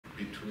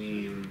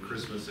between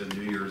Christmas and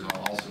New Year's,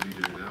 I'll also be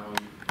doing that one.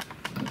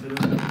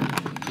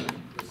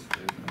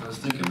 I was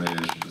thinking maybe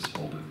I should just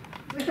hold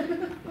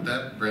it.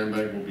 That brand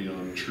bag will be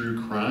on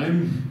true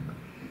crime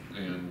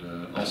and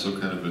also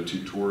kind of a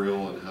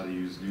tutorial on how to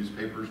use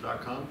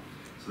newspapers.com.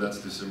 So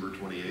that's December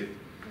 28th.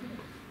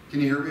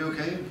 Can you hear me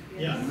okay?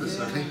 Yeah.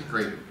 Okay,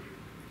 great.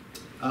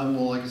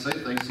 Well, like I say,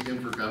 thanks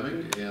again for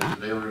coming. And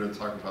today we're going to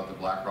talk about the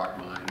Black Rock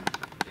Mine.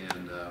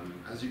 And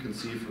as you can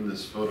see from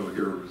this photo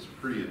here, it was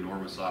a pretty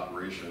enormous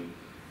operation.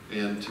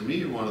 And to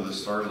me, one of the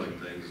startling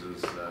things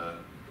is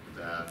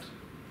that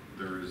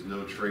there is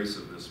no trace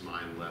of this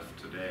mine left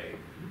today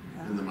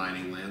in the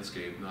mining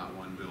landscape. Not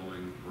one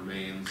building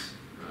remains.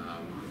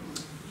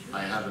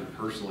 I haven't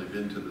personally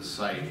been to the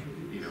site,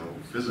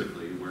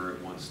 physically where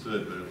it once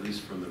stood, but at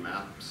least from the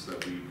maps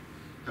that we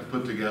have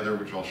put together,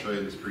 which I'll show you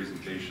in this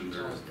presentation,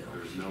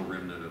 there's no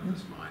remnant of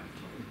this mine.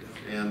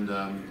 And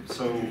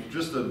so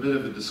just a bit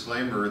of a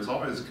disclaimer, it's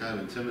always kind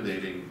of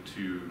intimidating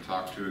to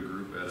talk to a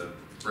group at a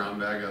brown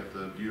bag at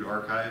the Butte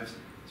Archives,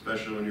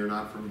 especially when you're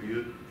not from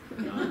Butte.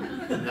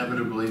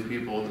 Inevitably,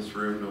 people in this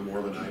room know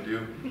more than I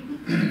do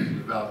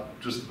about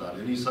just about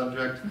any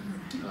subject.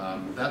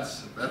 That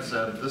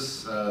said,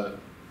 this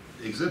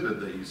exhibit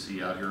that you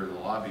see out here in the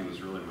lobby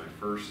was really my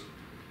first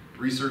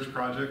research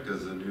project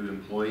as a new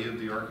employee of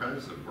the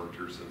archives. I've worked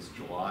here since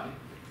July,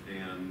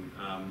 and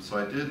so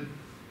I did,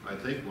 I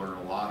think, learn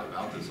a lot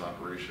about this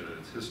operation and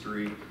its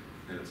history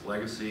and its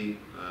legacy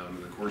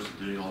in the course of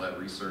doing all that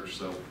research.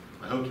 So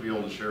I hope to be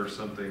able to share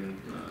something,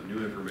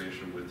 new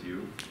information with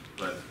you.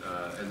 But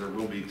and there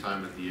will be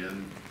time at the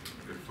end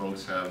if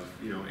folks have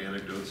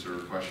anecdotes or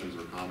questions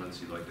or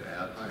comments you'd like to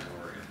add. Hi,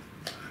 how are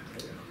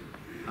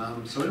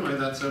you? So anyway,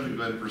 that said, we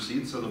go ahead and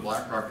proceed. So the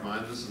Black Rock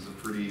Mine, this is a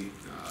pretty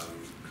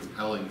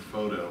compelling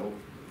photo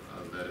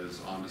that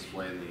is on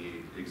display in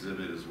the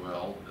exhibit as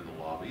well in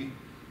the lobby.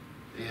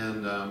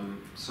 And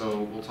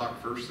so we'll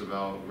talk first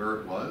about where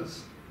it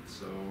was.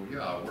 So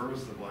yeah, where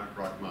was the Black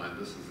Rock Mine?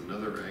 This is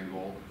another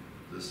angle.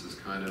 This is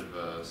kind of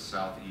a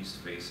southeast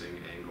facing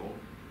angle.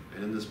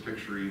 And in this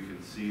picture you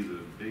can see the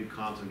big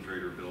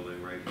concentrator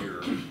building right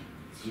here.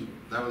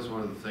 That was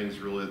one of the things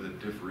really that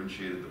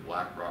differentiated the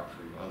Black Rock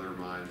from other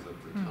mines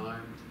at the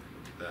time,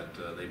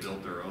 that they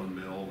built their own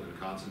mill and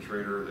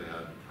concentrator. They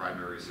had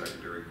primary,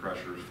 secondary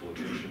crushers,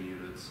 flotation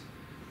units,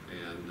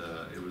 and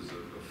it was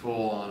a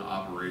full-on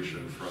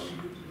operation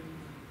from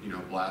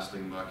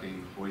blasting,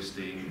 mucking,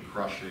 hoisting,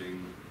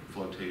 crushing,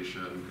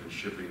 flotation, and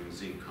shipping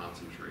zinc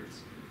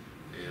concentrates.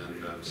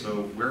 And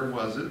so where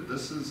was it?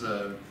 This is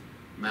a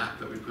map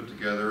that we put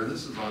together, and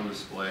this is on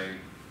display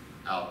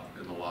out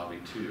in the lobby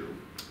too.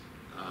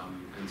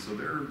 And so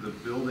there, the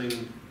building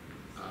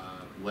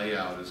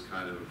layout is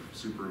kind of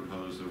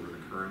superimposed over the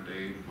current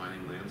day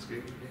mining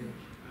landscape.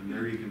 And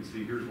there you can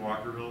see, here's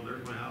Walkerville,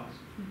 there's my house.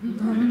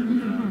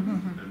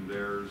 And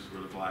there's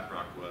where the Black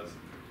Rock was.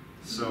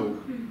 So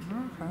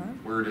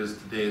where it is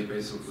today is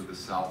basically the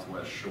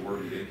southwest shore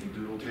of the Yankee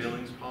Doodle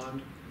tailings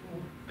pond.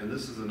 And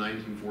this is a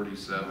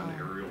 1947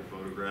 aerial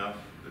photograph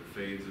that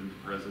fades into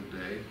present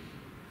day.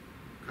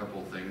 A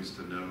couple things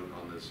to note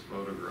on this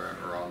photograph,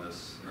 or on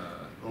this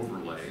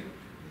overlay.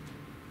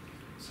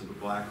 So the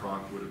Black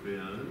Rock would have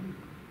been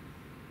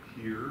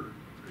here,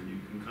 and you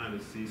can kind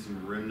of see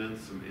some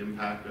remnants, some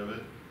impact of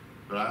it.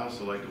 But I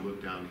also like to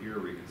look down here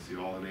where you can see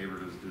all the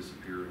neighborhoods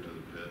disappear into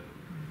the pit.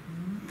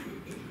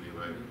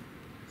 Anyway,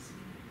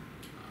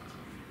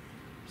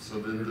 so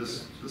then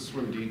this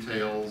one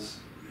details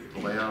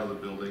the layout of the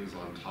buildings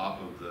on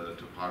top of the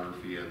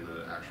topography and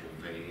the actual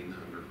vein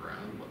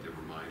underground, what they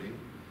were mining.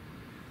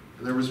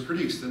 And there was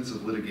pretty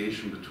extensive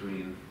litigation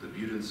between the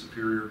Butte and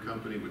Superior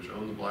Company, which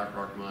owned the Black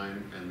Rock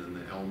Mine, and then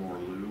the Elmore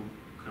Lou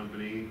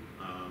Company,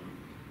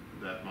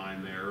 that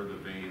mine there, the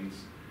veins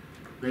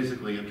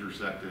basically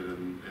intersected,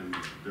 and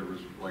there was,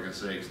 like I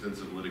say,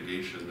 extensive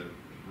litigation that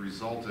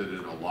resulted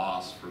in a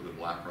loss for the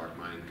Black Rock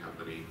Mine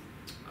Company.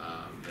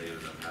 They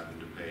ended up having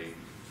to pay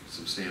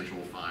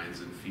substantial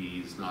fines and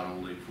fees, not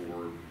only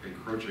for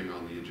encroaching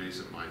on the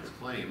adjacent mine's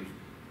claim,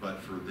 but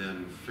for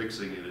then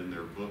fixing it in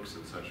their books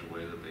in such a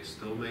way that they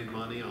still made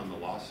money on the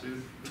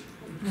lawsuit.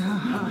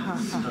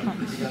 So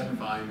they got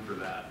fined for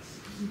that.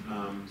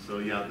 So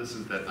yeah, this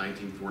is that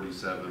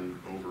 1947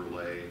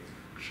 overlay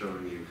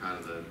showing you kind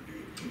of the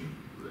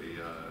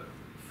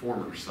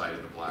former site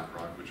of the Black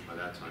Rock, which by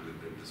that time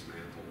had been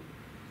dismantled.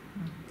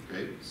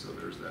 Okay, so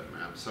there's that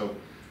map. So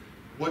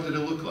what did it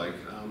look like?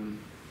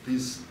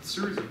 These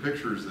series of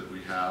pictures that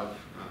we have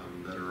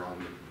that are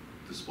on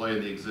display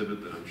in the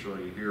exhibit that I'm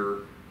showing you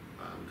here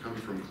come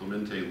from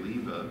Clemente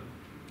Leva,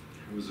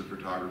 who was a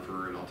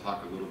photographer, and I'll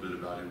talk a little bit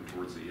about him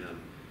towards the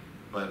end.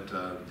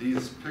 But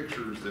these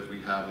pictures that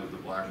we have of the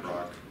Black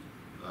Rock,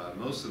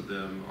 most of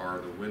them are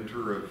the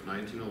winter of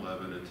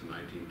 1911 into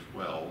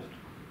 1912,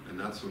 and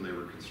that's when they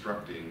were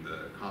constructing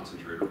the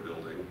concentrator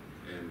building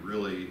and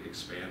really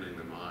expanding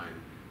the mine.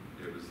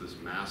 It was this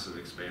massive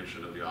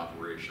expansion of the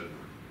operation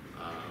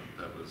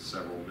that was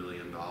several $1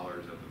 million at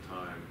the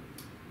time,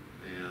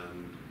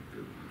 and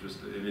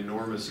just an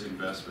enormous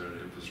investment in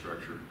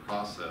infrastructure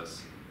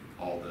process.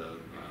 all the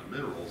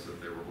minerals that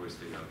they were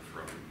hoisting up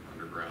from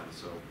underground.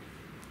 So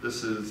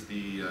this is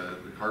the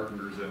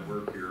carpenters at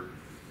work here.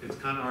 It's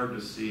kind of hard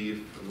to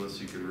see unless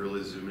you can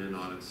really zoom in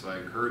on it, so I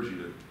encourage you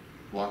to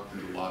walk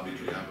through the lobby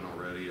if you haven't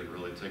already and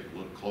really take a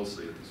look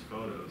closely at these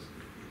photos.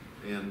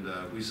 And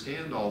we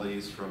scanned all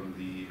these from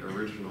the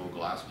original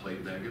glass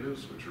plate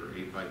negatives, which are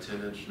 8 by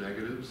 10 inch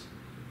negatives.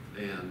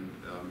 And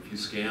if you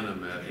scan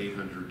them at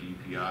 800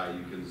 DPI,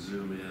 you can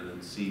zoom in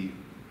and see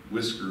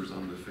whiskers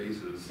on the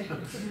faces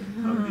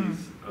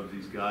of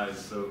these guys.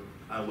 So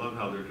I love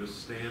how they're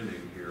just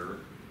standing here,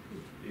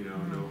 you know,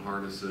 no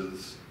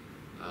harnesses,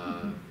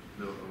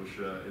 no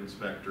OSHA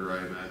inspector,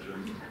 I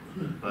imagine.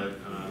 But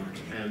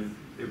and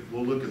if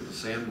we'll look at the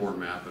Sanborn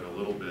map in a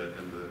little bit,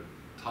 and the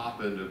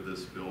top end of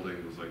this building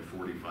was like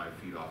 45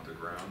 feet off the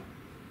ground,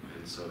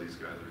 and so these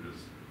guys are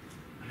just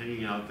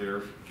hanging out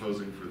there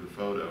posing for the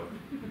photo.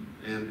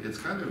 And it's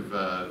kind of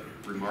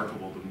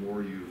remarkable. The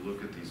more you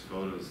look at these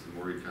photos, the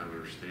more you kind of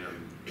understand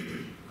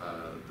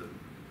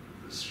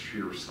the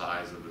sheer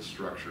size of the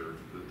structure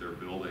that they're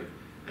building.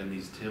 And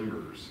these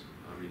timbers,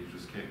 I mean, you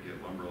just can't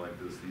get lumber like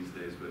this these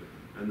days.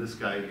 And this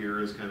guy here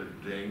is kind of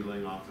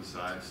dangling off the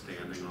side,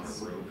 standing on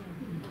a rope.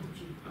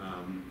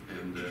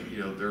 You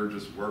know, they're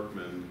just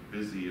workmen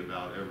busy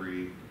about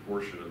every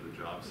portion of the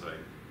job site,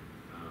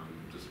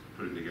 just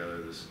putting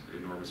together this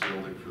enormous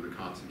building for the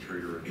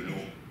concentrator and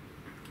mill.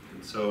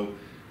 And so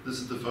this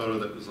is the photo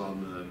that was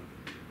on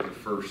the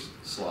first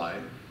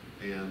slide.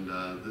 And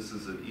this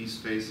is an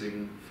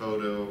east-facing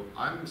photo.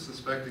 I'm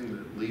suspecting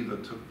that Leva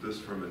took this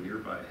from a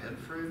nearby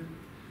headframe.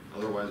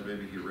 Otherwise,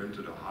 maybe he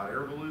rented a hot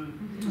air balloon.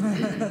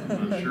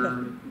 I'm not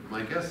sure.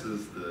 My guess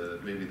is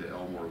maybe the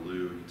Elmore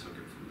Lou, he took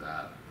it from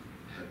that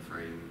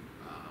headframe.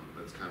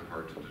 That's kind of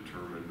hard to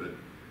determine. But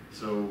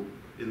so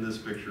in this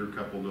picture, a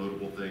couple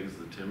notable things: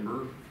 the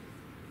timber,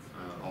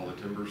 all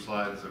the timber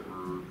slides that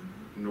were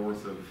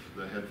north of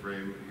the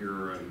headframe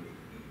here, and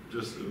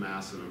just a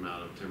massive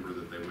amount of timber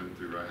that they went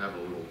through. I have a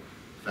little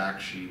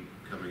fact sheet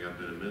coming up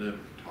in a minute,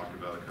 talk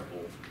about a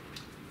couple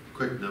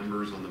quick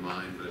numbers on the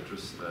mine, but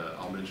just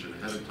I'll mention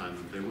ahead of time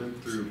that they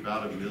went through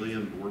about 1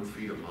 million board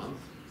feet a month,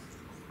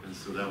 and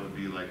so that would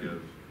be like a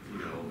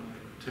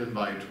 10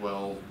 by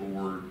 12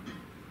 board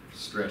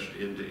stretched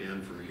end to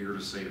end from here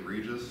to St.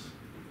 Regis,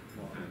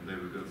 and they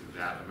would go through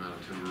that amount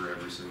of timber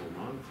every single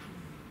month.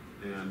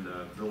 And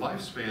the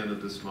lifespan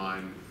of this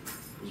mine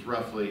was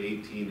roughly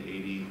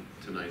 1880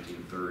 to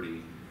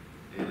 1930,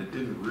 and it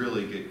didn't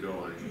really get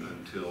going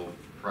until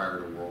prior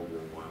to World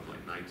War I,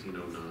 like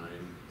 1909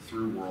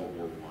 through World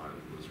War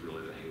I was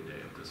really the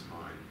heyday of this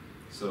mine.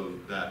 So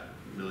that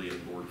 1 million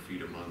board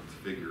feet a month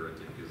figure, I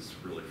think, is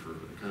really for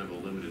kind of a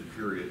limited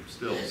period,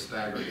 still a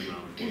staggering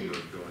amount of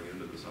work going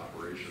into this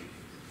operation.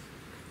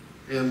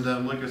 And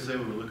like I say,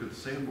 when we look at the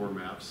Sanborn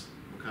maps,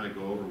 we'll kind of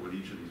go over what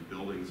each of these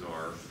buildings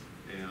are.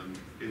 And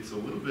it's a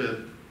little bit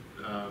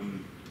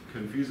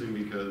confusing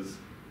because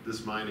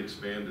this mine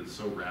expanded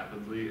so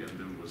rapidly and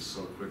then was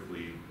so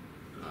quickly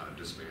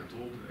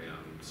dismantled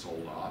and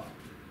sold off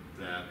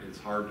that it's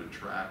hard to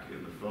track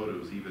in the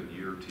photos even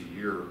year to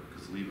year,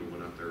 because Leva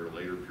went up there a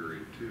later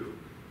period too.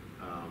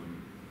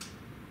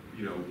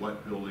 You know,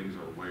 what buildings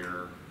are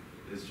where.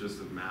 It's just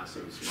a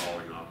massive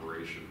sprawling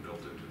operation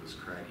built into this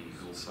craggy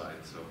hillside.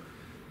 So,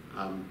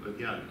 but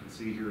yeah, you can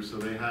see here, so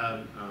they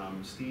had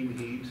steam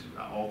heat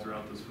all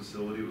throughout this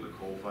facility with a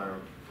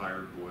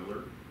coal-fired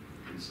boiler.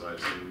 And so I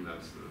assume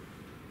that's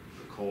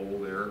the coal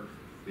there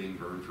being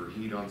burned for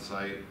heat on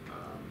site.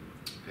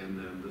 And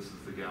then this is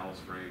the gallows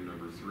frame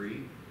number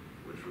 3,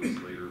 which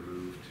was later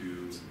moved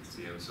to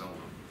the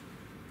Anselmo.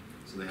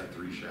 So they had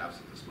 3 shafts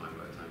at this mine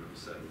by the time it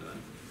was said and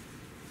done.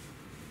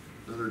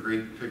 Another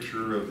great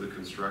picture of the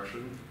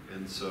construction.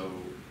 And so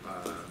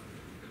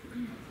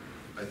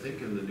I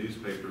think in the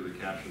newspaper the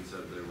caption said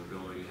they were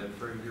building a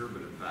headframe here,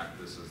 but in fact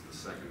this is the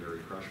secondary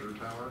crusher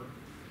tower.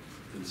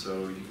 And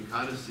so you can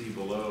kind of see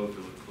below, if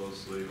you look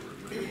closely,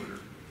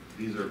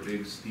 these are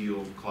big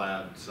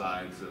steel-clad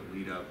sides that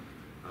lead up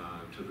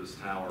to this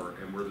tower,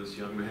 and where this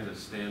young man is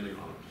standing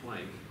on a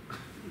plank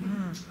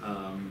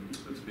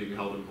that's being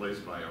held in place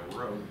by a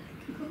rope.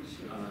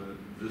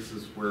 This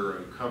is where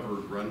a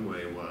covered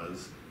runway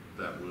was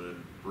that would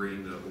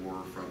bring the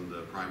ore from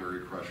the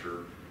primary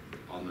crusher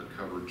on the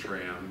covered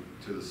tram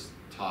to the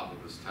top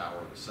of this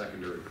tower, the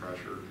secondary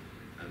crusher,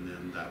 and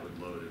then that would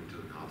load into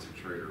the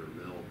concentrator and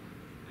mill.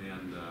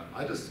 And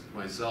I just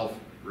myself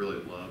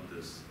really love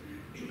this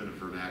kind of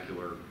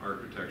vernacular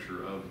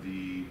architecture of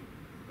the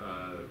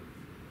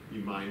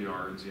mine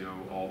yards, you know,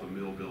 all the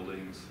mill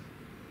buildings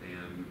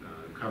and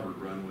covered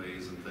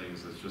runways and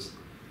things. It just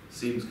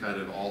seems kind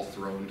of all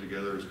thrown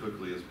together as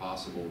quickly as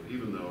possible,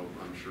 even though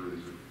I'm sure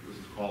this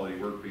is quality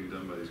work being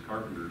done by these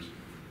carpenters.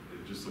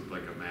 It just looked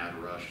like a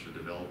mad rush to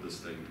develop this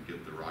thing to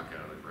get the rock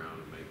out of the ground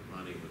and make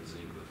money when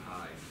zinc was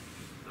high.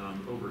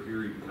 Over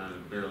here you can kind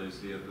of barely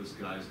see it. This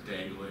guy's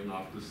dangling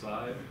off the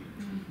side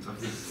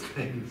of this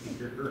thing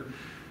here.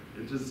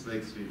 It just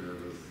makes me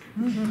nervous.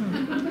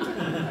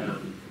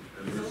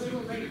 It's a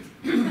little late.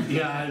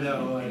 Yeah, I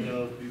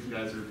know. These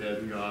guys are dead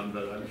and gone,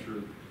 but I'm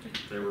sure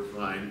they were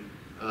fine.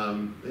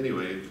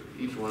 Anyway,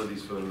 each one of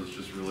these photos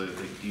just really, I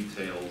think,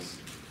 details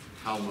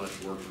how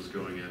much work was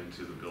going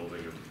into the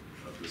building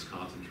of this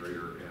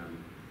concentrator,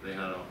 and they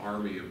had an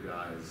army of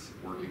guys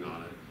working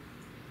on it.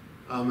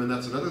 And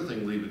that's another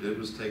thing Leva did,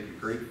 was take a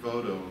great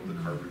photo of the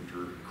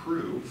carpenter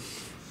crew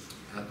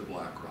at the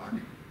Black Rock.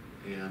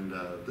 And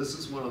this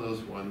is one of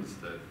those ones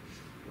that,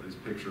 these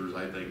pictures,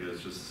 I think,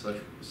 is just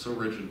so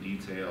rich in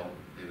detail,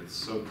 and it's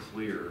so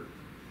clear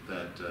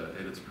that,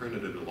 and it's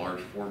printed in a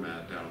large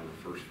format down on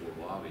the first floor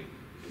lobby.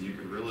 And you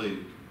can really,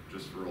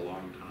 just for a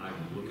long time,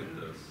 look at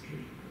this.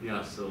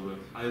 Yeah, so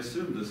I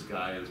assume this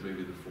guy is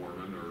maybe the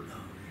foreman or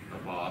a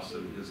boss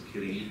and his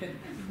kitty,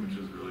 which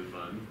is really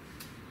fun.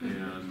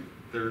 And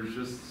there's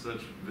just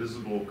such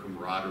visible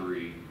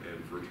camaraderie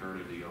and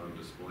fraternity on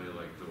display,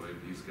 like the way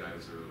these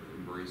guys are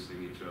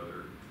embracing each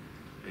other.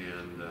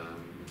 And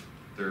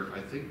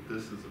I think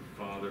this is a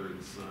father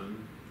and son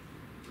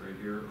right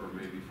here, or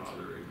maybe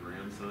father and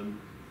grandson.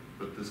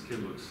 But this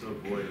kid looks so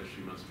boyish,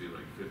 she must be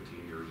like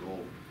 15 years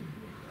old.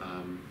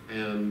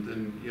 And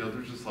then, you know,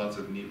 there's just lots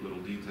of neat little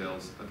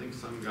details. I think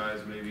some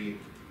guys maybe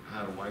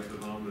had a wife at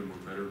home and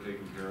were better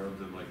taken care of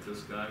than like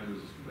this guy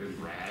who's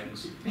in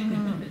rags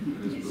and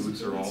his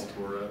boots are all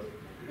tore up.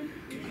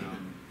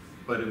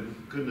 But it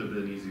couldn't have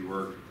been easy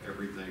work.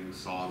 Everything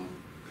sawn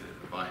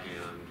by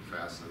hand,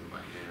 fastened by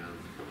hand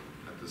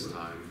at this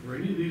time. Were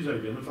any of these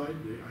identified?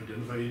 They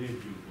identify any of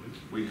you boys?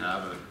 We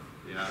haven't.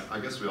 Yeah, I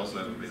guess we also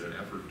haven't made an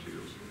effort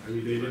to. I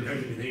mean, they didn't have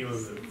anything on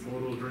the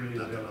photos or anything?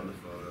 Nothing on the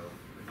photo.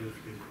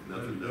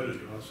 Nothing That is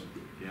awesome.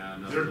 Yeah,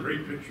 no. They're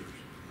great pictures.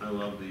 I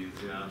love these,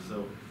 yeah.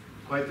 So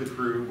quite the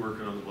crew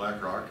working on the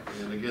Black Rock.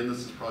 And again, this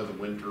is probably the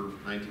winter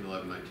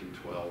 1911,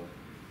 1912.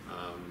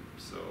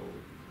 So,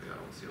 yeah, I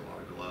don't see a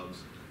lot of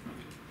gloves.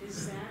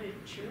 Is that a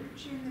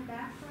church in the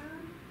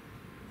background?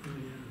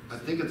 I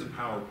think it's a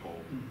power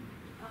pole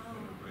Oh.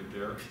 right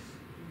there.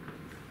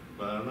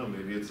 But I don't know,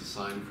 maybe it's a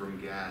sign from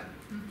Gad.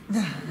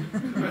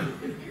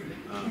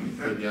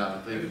 But yeah,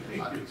 I think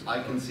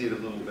I can see it a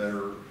little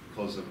better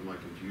close up on my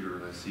computer,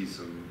 and I see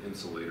some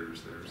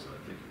insulators there, so I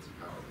think it's a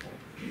power pole.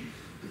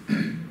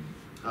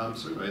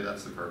 So anyway,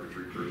 that's the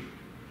carpentry crew.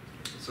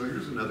 So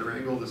here's another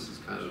angle. This is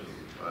kind of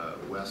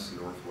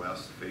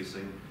west-northwest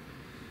facing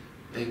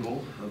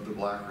angle of the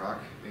Black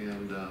Rock,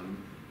 and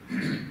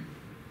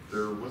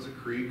there was a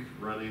creek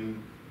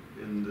running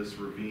in this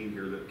ravine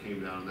here that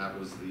came down, and that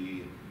was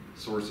the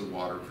source of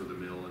water for the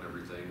mill and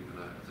everything, and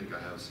I think I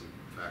have some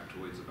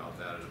factoids about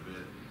that in a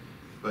bit.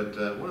 But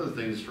one of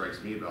the things that strikes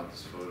me about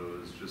this photo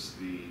is just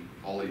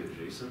all the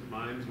adjacent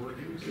mines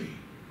workings.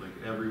 Like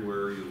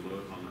everywhere you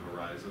look on the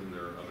horizon,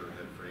 there are other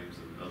headframes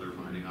and other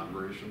mining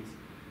operations.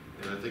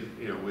 And I think,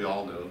 you know, we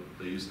all know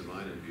they used to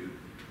mine in Butte.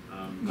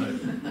 But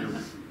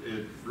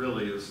it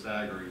really is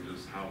staggering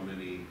just how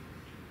many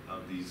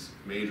of these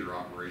major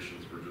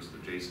operations were just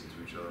adjacent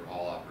to each other,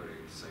 all operating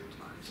at the same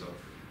time. So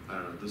I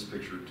don't know, this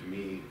picture to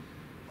me,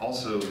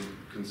 also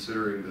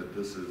considering that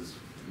this is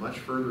much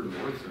further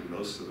north than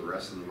most of the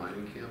rest of the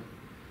mining camp,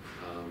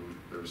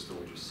 there was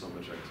still just so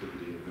much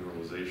activity and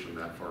mineralization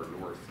that far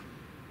north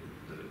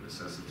that it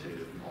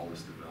necessitated all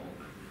this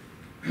development.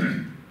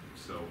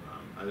 So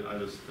I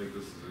just think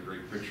this is a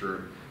great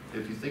picture.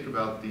 If you think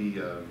about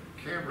the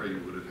camera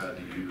you would have had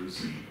to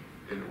use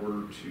in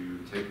order to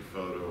take a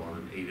photo on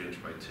an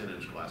 8-inch by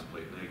 10-inch glass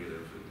plate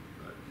negative,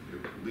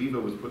 Leva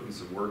was putting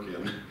some work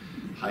in,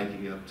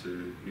 hiking up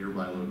to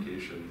nearby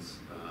locations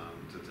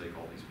to take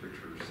all these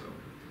pictures. So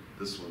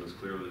this one is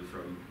clearly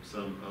from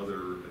some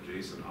other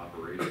adjacent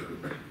operation.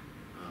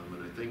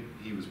 And I think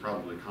he was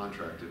probably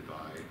contracted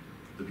by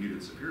the Butte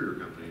and Superior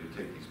Company to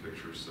take these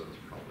pictures, so it's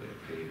probably a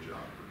paid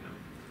job for him.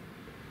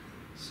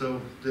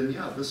 So then,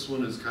 yeah, this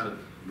one is kind of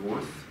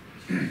north,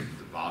 at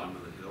the bottom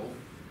of the hill.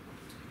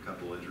 A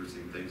couple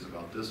interesting things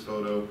about this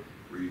photo,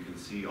 where you can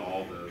see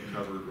all the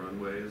covered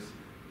runways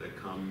that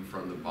come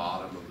from the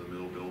bottom of the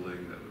mill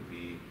building that would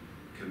be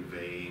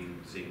conveying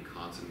zinc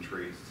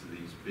concentrates to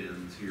these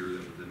bins here that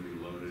would then be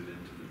loaded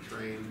into the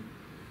train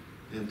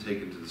and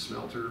taken to the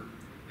smelter.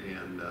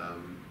 And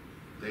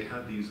they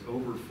had these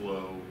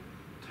overflow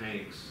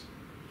tanks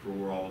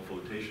for all the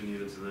flotation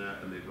units and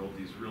that, and they built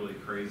these really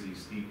crazy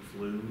steep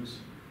flumes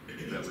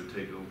that would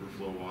take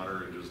overflow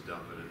water and just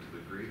dump it into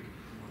the creek.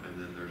 And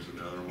then there's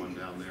another one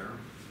down there.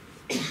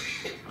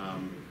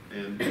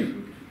 And you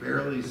can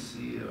barely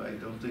see it. I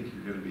don't think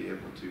you're going to be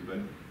able to,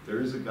 but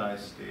there is a guy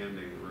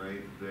standing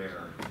right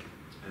there.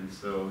 And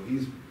so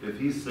if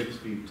he's 6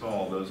 feet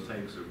tall, those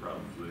tanks are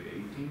probably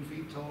 18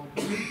 feet tall.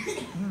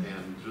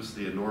 And just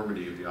the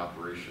enormity of the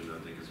operation, I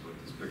think, is what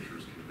these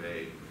pictures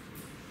convey.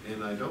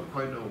 And I don't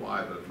quite know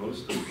why, but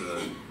most of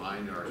the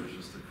mine yard is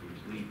just a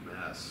complete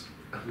mess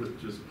with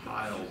just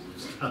piles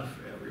of stuff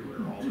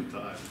everywhere all the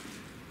time.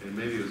 And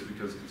maybe it was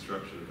because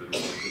construction had been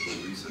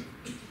relatively recent.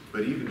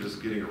 But even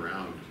just getting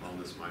around on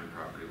this mine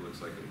property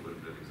looks like it would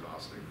have been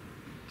exhausting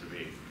to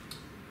me.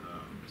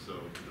 So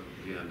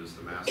again, just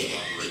a massive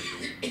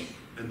operation.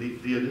 And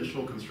the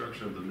initial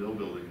construction of the mill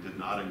building did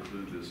not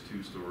include this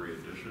 2-story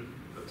addition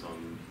that's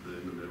in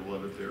the middle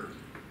of it there.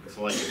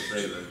 So like I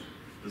say, that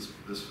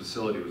this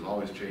facility was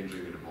always changing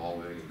and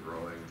evolving and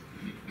growing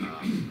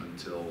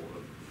until,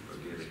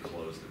 again, it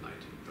closed in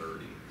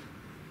 1930.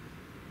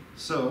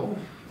 So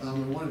I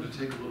wanted to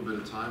take a little bit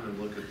of time and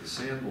look at the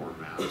Sanborn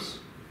maps.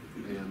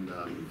 And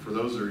for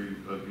those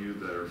of you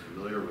that are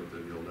familiar with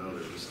them, you'll know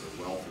they're just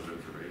a wealth of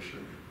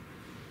information.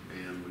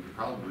 And we could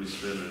probably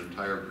spend an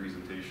entire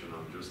presentation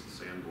on just the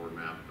Sanborn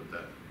map, but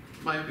that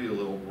might be a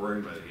little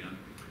boring by the end.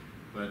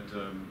 But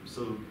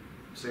so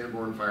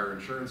Sanborn Fire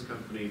Insurance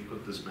Company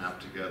put this map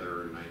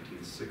together in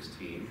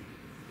 1916,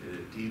 and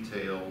it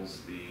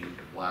details the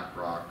Black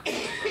Rock,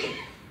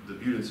 the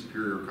Butte and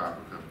Superior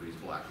Copper Company's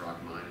Black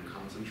Rock Mine and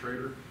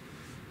Concentrator.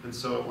 And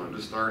so I wanted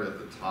to start at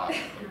the top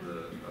of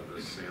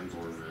the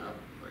Sanborn map,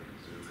 if I can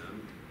zoom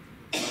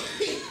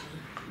in.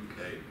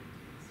 Okay.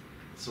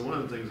 So one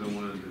of the things I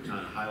wanted to kind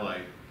of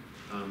highlight,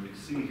 you can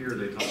see here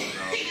they talk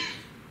about,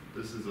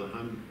 this is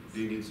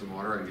do you need some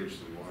water? I can get you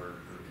some water.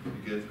 You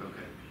good?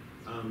 Okay.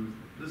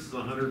 This is a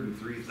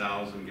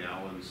 103,000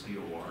 gallon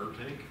steel water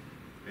tank.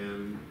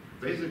 And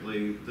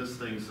basically this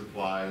thing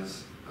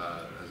supplies,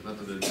 has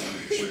nothing to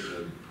do with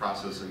the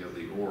processing of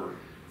the ore,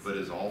 but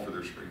is all for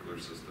their sprinkler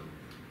system.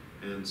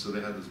 And so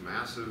they had this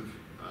massive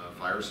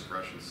fire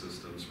suppression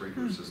system,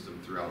 sprinkler system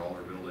throughout all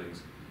their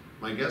buildings.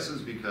 My guess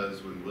is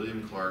because when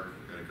William Clark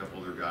and a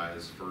couple other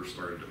guys first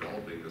started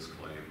developing this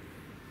claim,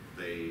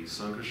 they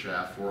sunk a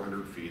shaft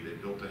 400 feet, they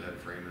built a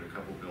headframe in a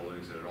couple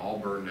buildings, and it all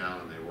burned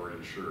down and they weren't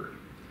insured.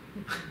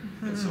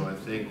 And so I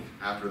think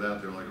after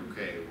that they're like,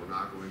 okay, we're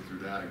not going through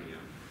that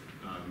again,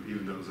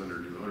 even though it was under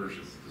new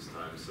ownership at this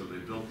time. So they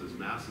built this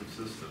massive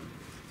system.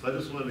 So I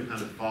just wanted to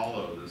kind of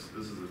follow this.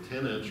 This is a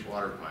 10-inch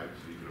water pipe,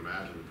 so you can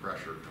imagine the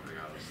pressure coming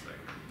out of this thing.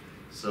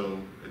 So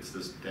it's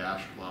this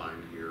dashed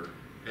line here,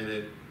 and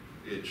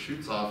it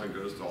shoots off and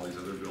goes to all these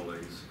other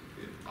buildings.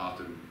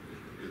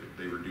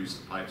 They reduce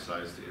the pipe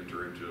size to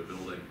enter into a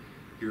building.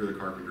 Here the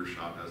carpenter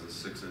shop has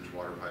a 6-inch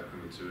water pipe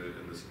coming to it,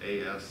 and this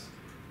AS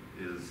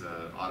is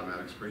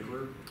automatic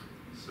sprinkler.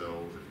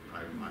 So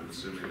I'm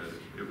assuming that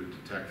it would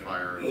detect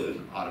fire and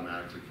then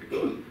automatically kick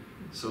on.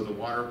 So the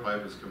water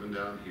pipe is coming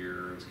down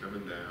here, it's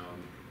coming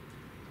down,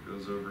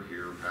 goes over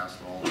here, past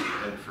all the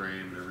head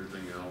frame and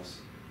everything else.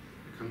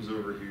 It comes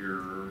over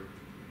here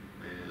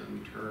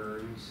and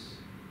turns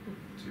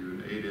to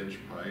an 8-inch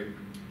pipe.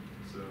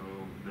 So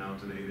now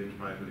it's an 8-inch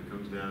pipe and it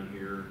comes down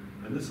here.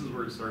 And this is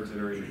where it starts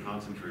entering the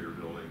concentrator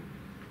building.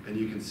 And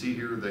you can see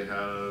here they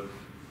have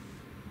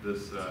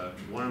this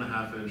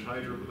 1.5-inch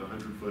hydrant with a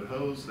 100-foot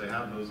hose. They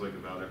have those like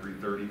about every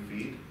 30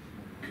 feet.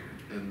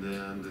 And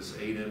then this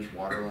 8-inch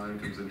water line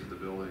comes into the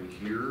building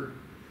here,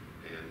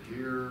 and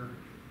here,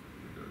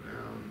 you go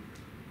down,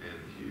 and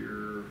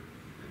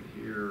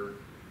here,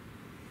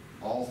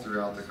 all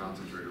throughout the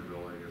concentrator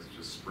building is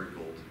just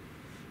sprinkled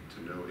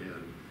to no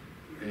end.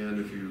 And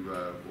if you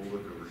will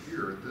look over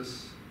here at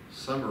this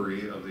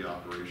summary of the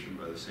operation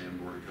by the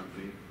Sanborn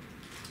Company,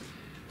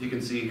 you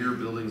can see here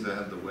buildings that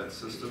have the wet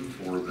system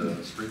for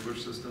the sprinkler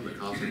system. The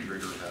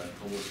concentrator had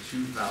almost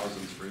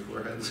 2,000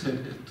 sprinkler heads in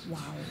it. Wow.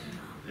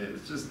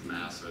 It's just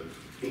massive.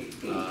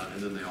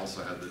 And then they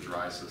also had the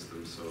dry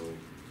system, so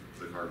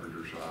the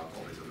carpenter shop,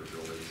 all these other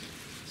buildings.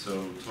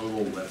 So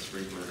total wet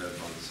sprinkler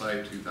heads on the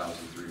site,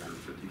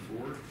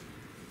 2,354. And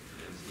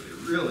so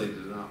they really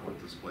did not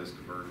want this place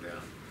to burn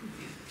down.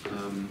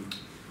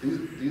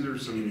 These are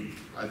some,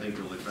 I think,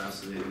 really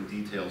fascinating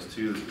details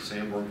too that the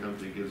Sanborn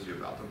Company gives you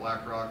about the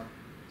Black Rock.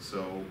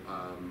 So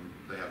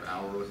they have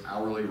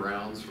hourly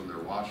rounds from their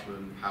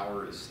watchmen.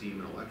 Power is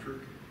steam and electric.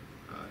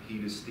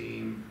 Heat is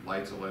steam,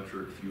 lights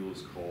electric, fuel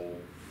is coal.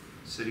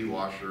 City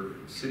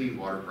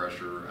water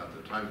pressure at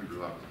the time people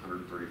was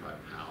 135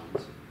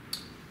 pounds.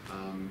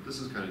 This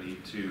is kind of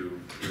neat too.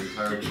 The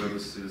entire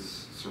premise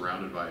is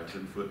surrounded by a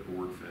 10-foot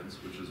board fence,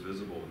 which is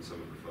visible in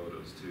some of the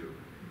photos too.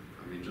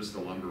 I mean, just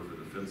the lumber for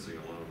the fencing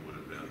alone would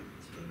have been,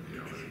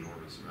 an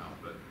enormous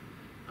amount. But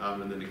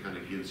and then it kind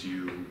of gives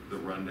you the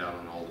rundown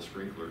on all the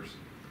sprinklers.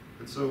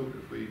 And so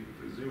if we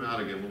zoom out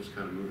again, we'll just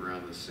kind of move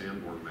around this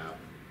Sanborn map.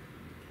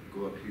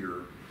 Go up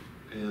here,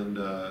 and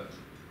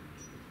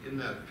in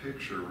that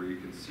picture where you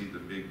can see the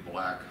big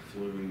black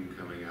flume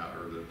coming out,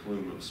 or the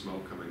plume of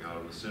smoke coming out,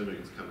 I'm assuming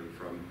it's coming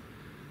from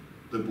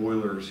the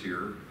boilers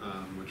here,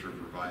 which are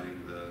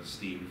providing the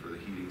steam for the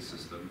heating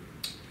system.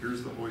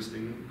 Here's the hoist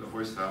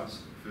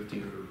house,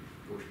 1,500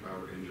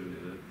 horsepower engine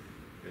in it,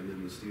 and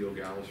then the steel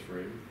gallows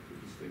frame.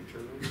 Did this thing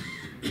turn on?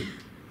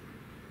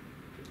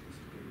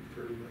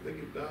 I think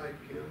it died,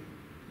 Kim.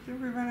 Did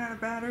we run out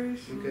of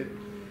batteries? Okay.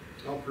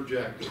 I'll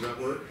project. Does that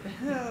work?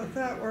 Yeah,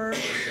 that works.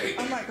 Okay.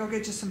 I might go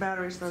get you some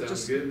batteries though,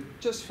 Sounds good.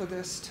 just for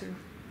this too.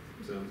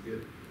 Sounds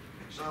good.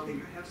 Actually, I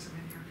think I have some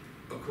in here.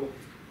 Oh, cool.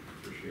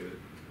 Appreciate it.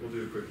 We'll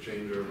do a quick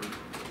changeover.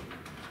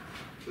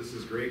 This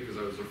is great because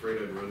I was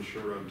afraid I'd run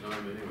short on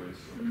time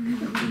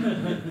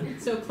anyway.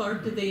 So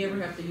Clark, did they ever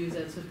have to use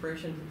that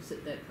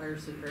fire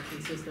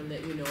suppression system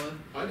that you know of?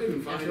 I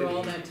didn't find After any.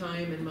 all that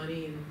time and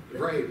money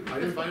and. Right. I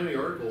didn't find any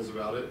articles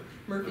about it.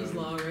 Murphy's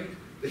Law, right?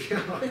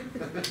 Yeah.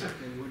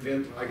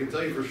 And I can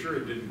tell you for sure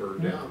it didn't burn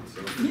down.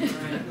 So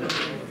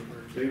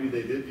maybe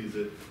they did use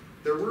it.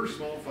 There were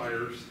small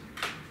fires,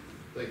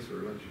 thanks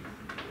very much.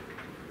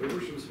 There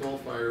were some small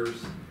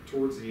fires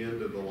towards the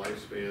end of the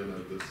lifespan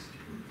of this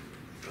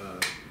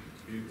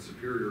Butte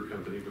Superior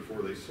Company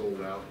before they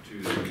sold out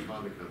to the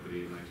Honda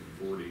Company in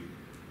 1940.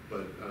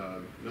 But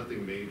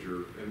nothing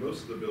major, and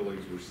most of the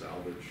buildings were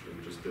salvaged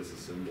and just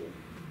disassembled,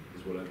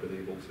 is what I've been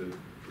able to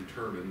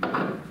determine.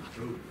 Oh,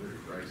 very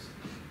Christ.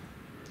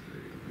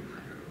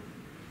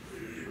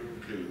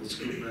 Okay, let's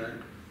go back.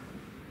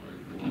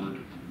 My Lord.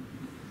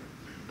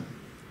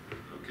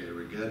 Okay, are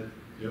we good?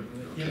 Yep.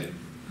 Okay,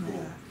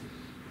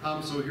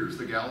 cool. So here's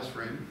the gallows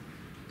frame,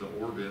 the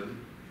ore bin,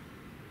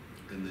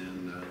 and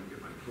then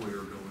get my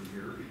pointer going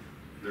here.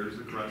 There's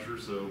the crusher.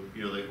 So,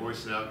 you know, they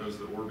hoist it out, goes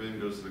to the ore bin,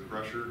 goes to the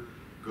crusher,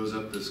 goes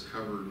up this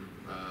covered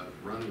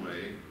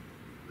runway,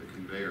 the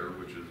conveyor,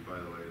 which is, by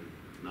the way,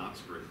 not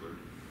sprinklered,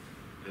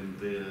 and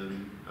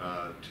then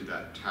to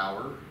that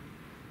tower,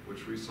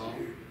 which we saw,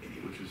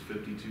 which is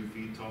 52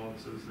 feet tall,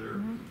 it says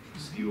there,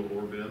 steel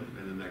ore bin,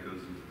 and then that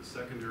goes into the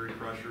secondary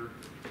crusher,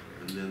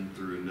 and then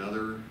through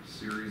another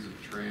series of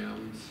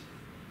trams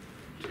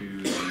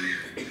to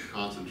the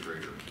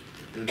concentrator.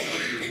 And it's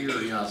over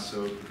here, yeah,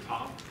 so at the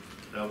top,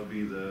 that would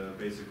be the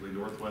basically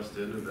northwest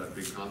end of that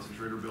big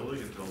concentrator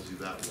building. It tells you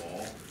that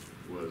wall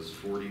was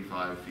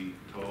 45 feet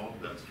tall.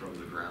 That's from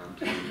the ground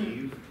to the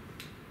eave.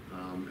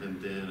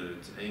 And then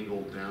it's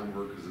angled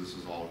downward because this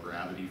is all a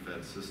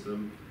gravity-fed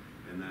system.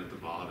 And then at the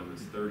bottom,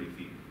 it's 30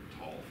 feet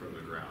tall from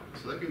the ground.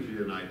 So that gives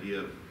you an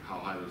idea of how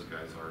high those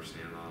guys are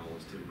standing on all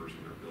those timbers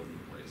when they're building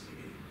the place.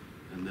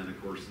 And then,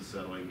 of course, the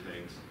settling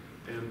tanks.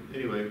 And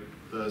anyway,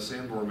 the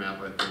Sanborn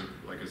map, I think,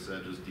 like I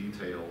said, just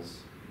details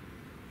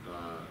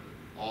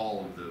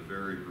all of the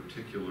very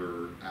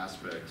particular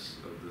aspects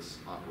of this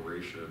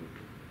operation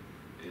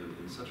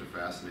in such a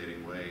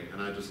fascinating way.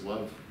 And I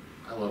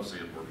love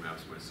Sanborn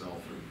maps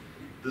myself. And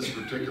this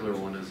particular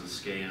one is a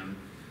scan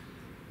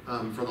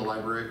from the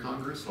Library of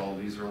Congress. All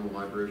of these are on the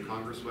Library of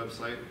Congress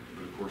website.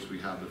 But of course, we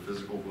have the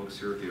physical books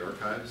here at the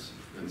archives.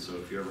 And so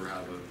if you ever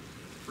have a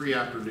free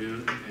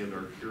afternoon and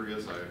are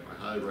curious,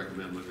 I highly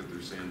recommend looking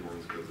through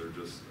Sanborns because they're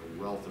just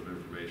a wealth of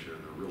information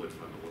and they're really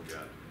fun to look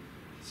at.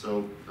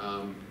 So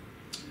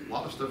a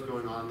lot of stuff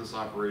going on in this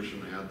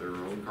operation. They had their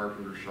own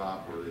carpenter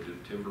shop where they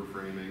did timber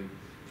framing,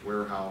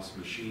 warehouse,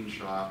 machine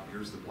shop.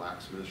 Here's the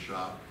blacksmith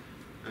shop.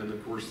 And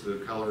of course the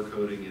color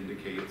coding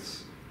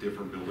indicates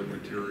different building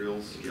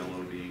materials,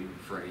 yellow being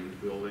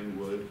framed building,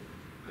 wood.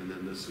 And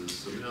then this is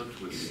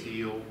cement with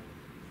steel.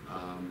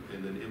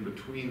 And then in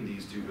between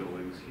these two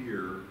buildings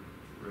here,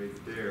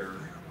 right there,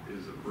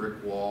 is a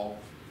brick wall.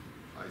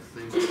 I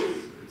think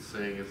it's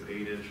saying it's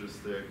 8 inches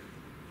thick.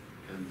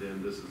 And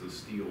then this is a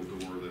steel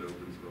door that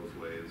opens both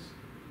ways.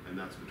 And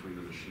that's between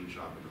the machine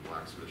shop and the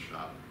blacksmith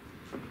shop.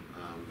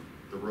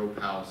 The rope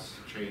house,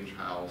 change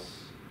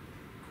house,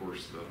 of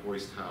course the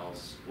hoist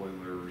house,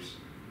 boilers,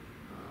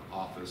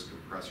 office,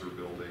 compressor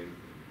building.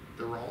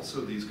 There were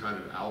also these kind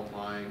of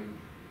outlying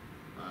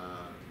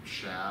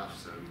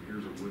shafts, and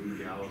here's a wooden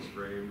gallows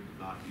frame,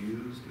 not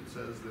used, it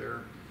says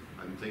there.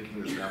 I'm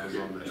thinking that was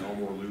on the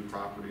Elmore Loop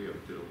property. I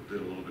did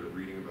a little bit of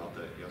reading about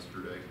that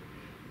yesterday.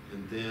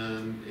 And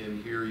then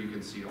in here you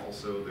can see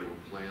also there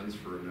were plans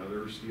for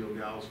another steel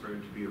gallows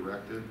frame to be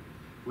erected,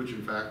 which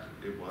in fact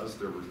it was.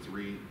 There were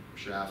 3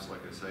 shafts,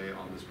 like I say,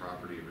 on this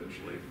property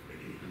eventually.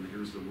 And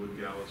here's the wood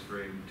gallows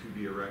frame to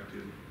be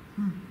erected.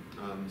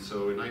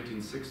 So in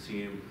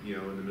 1916, you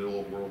know, in the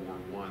middle of World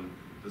War I,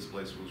 this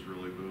place was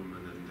really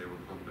booming and they were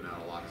pumping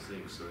out a lot of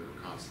zinc, so they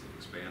were constantly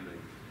expanding.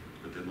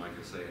 But then, like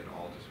I say, it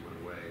all just went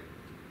away.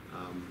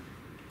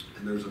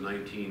 And there's a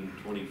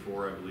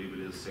 1924, I believe it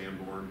is,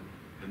 Sanborn,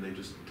 and they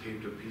just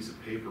taped a piece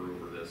of paper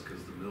over this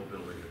because the mill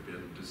building had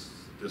been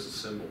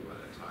disassembled by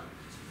that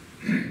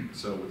time.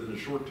 So within a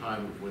short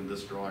time of when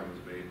this drawing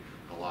was made,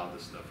 a lot of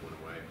this stuff went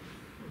away.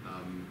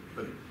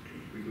 But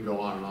we can go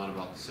on and on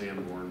about the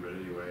Sanborn, but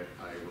anyway,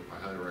 I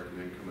highly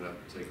recommend coming up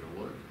and taking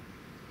a look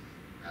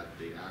at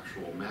the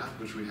actual map,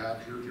 which we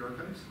have here at the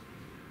archives.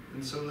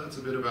 And so that's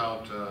a bit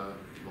about the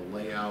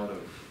layout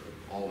of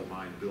all the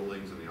mine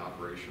buildings and the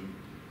operation.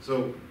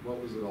 So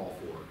what was it all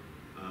for?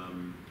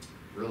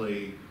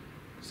 Really,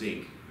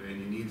 zinc. And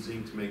you need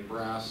zinc to make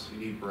brass. You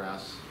need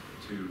brass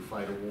to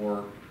fight a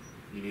war.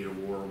 You need a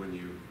war when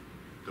you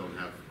don't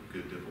have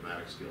good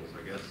diplomatic skills,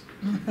 I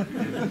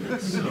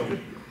guess. So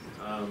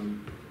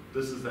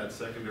this is that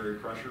secondary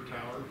crusher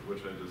tower,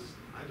 which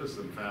I just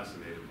am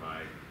fascinated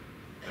by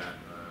that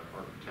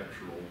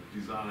architectural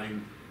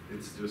design.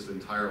 It's just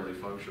entirely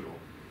functional.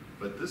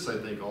 But this, I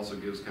think, also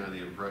gives kind of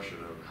the impression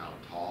of how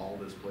tall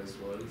this place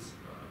was,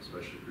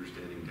 especially if you're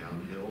standing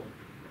downhill.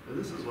 And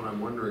this is what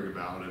I'm wondering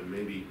about, and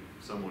maybe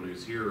someone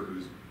who's here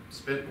who's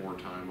spent more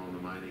time on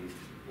the mining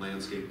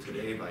landscape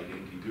today by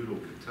Yankee Doodle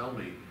could tell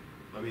me.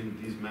 I mean,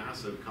 these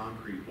massive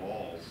concrete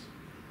walls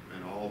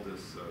and all of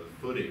this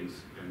footings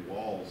and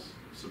walls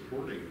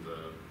supporting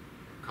the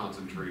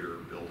concentrator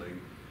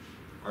building,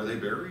 are they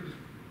buried?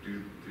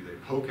 Do they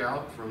poke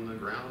out from the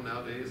ground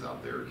nowadays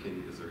out there?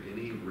 Is there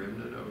any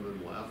remnant of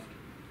them left?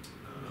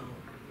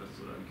 That's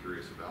what I'm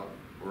curious about.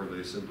 or have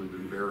they simply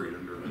been buried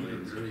under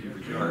millions of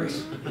cubic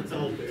yards? It's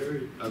all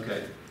buried.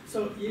 Okay,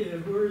 So, yeah,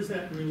 where is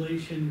that in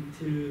relation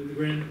to the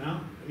Granite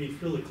Mountain? I mean,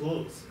 it's really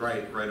close.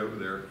 right over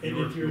there. And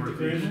if you're at the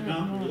Granite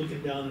Mountain, you're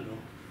looking down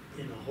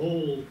in a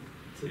hole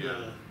to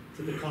Yeah.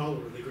 the collar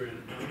of the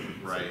Granite Mountain.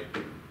 So Right.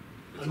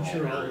 It's I'm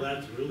sure all buried.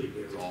 that's really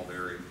buried. It's all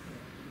buried.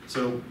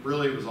 So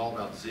really, it was all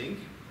about zinc,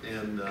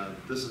 and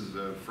this is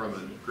from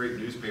a great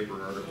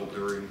newspaper article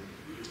during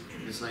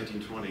it's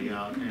 1920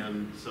 out,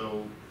 and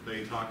so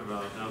they talk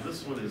about, now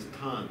this one is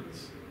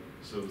tons,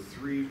 so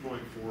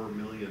 3.4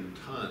 million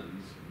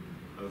tons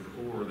of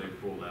ore they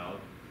pulled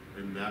out,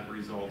 and that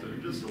resulted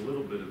in just a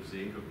little bit of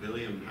zinc, 1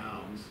 billion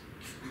pounds,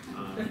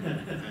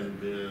 and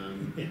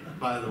then, Yeah.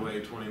 by the way,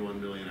 21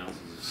 million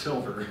ounces of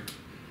silver.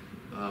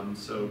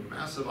 So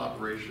massive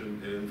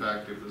operation, and in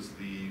fact, it was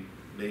the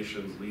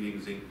nation's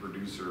leading zinc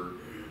producer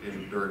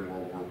during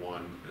World War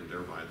I, and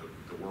thereby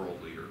the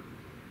world leader.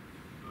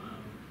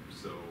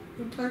 So,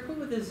 And Clark, what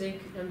with the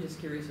zinc, I'm just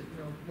curious, you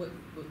know, what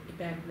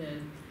back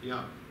then,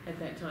 yeah, at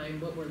that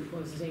time, what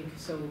was zinc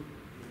so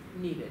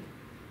needed?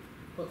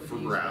 What was for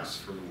used brass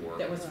for the war.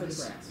 That was for the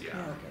Brass. brass?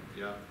 Yeah. Okay.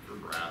 Yeah, for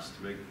brass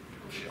to make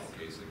shell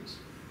casings.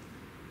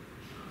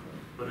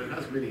 But it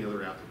has many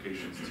other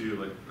applications too,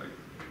 like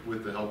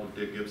with the help of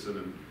Dick Gibson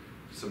and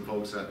some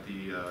folks at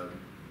the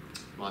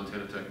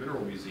Montana Tech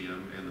Mineral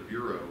Museum and the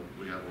Bureau,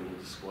 we have a little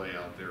display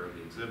out there in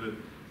the exhibit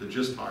that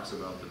just talks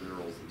about the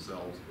minerals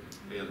themselves.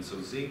 And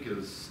so zinc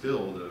is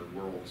still the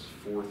world's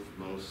 4th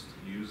most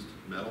used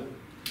metal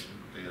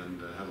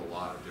and has a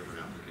lot of different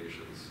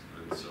applications.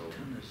 And so,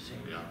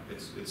 yeah,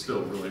 it's still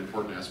a really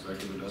important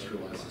aspect of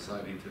industrialized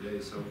society today.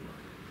 So,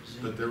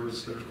 but there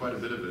was quite a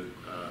bit of it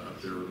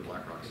up there with the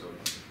Black Rock. So,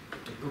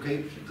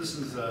 okay, this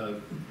is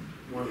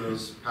one of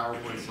those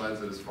PowerPoint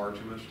slides that is far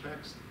too much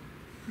text,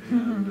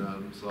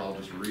 and so I'll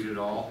just read it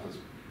all.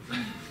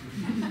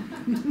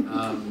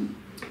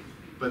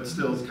 But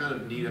still, it's kind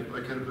of neat. I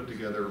kind of put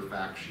together a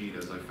fact sheet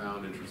as I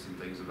found interesting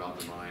things about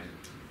the mine.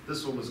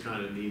 This one was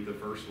kind of neat. The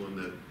first one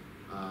that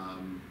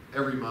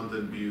every month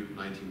in Butte,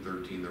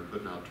 1913, they're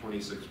putting out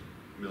 26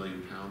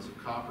 million pounds of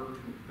copper.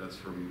 That's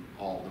from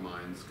all the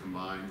mines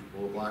combined.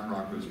 Well, Black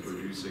Rock was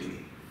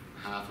producing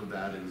half of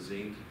that in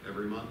zinc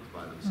every month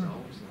by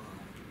themselves.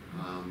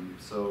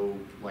 So,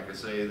 like I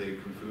say, they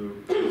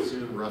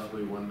consume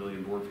roughly 1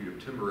 million board feet of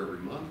timber every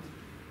month.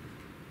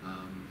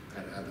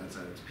 That's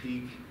at its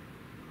peak.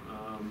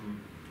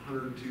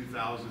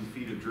 102,000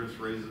 feet of drift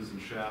raises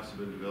and shafts have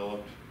been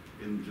developed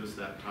in just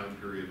that time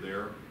period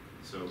there.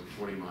 So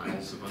 20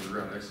 miles of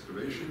underground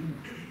excavation.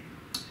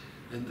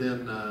 And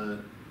then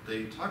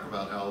they talk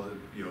about how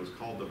it's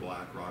called the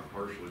Black Rock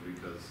partially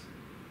because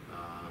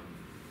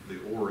the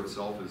ore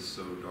itself is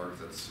so dark.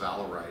 That's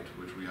sphalerite,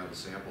 which we have a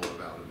sample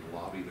of out in the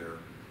lobby there.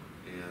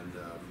 And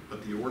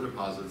but the ore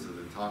deposits that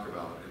they talk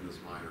about in this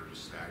mine are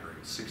just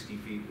staggering. 60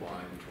 feet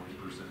wide and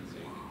 20%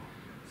 zinc.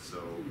 So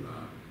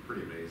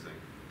pretty amazing.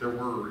 There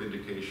were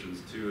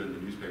indications too in the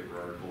newspaper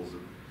articles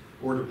of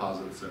ore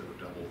deposits that were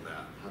double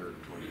that,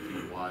 120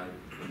 feet wide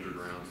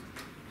underground.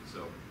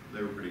 So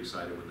they were pretty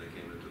excited when they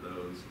came into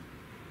those.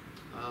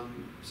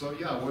 So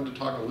yeah, I wanted to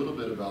talk a little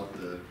bit about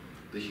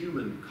the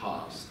human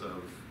cost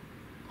of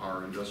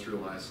our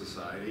industrialized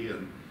society,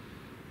 and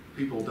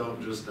people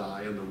don't just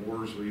die in the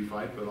wars we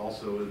fight, but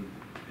also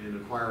in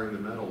acquiring the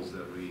metals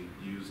that we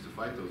use to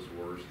fight those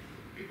wars.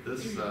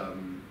 This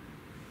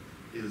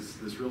is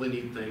this really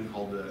neat thing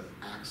called the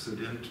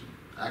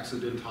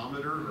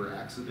accidentometer or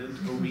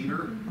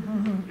accidentometer,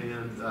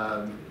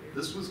 and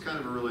this was kind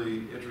of a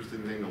really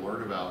interesting thing to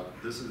learn about.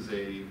 This is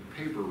a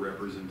paper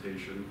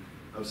representation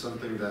of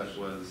something that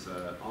was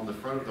on the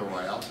front of the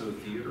Rialto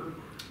Theater,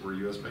 where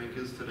US Bank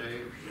is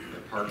today,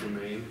 at Park and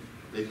Main.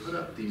 They put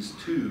up these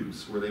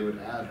tubes where they would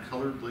add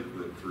colored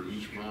liquid for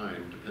each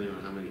mine, depending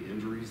on how many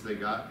injuries they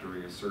got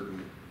during a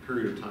certain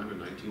period of time in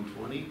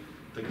 1920.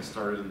 I think it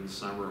started in the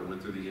summer and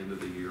went through the end of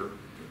the year.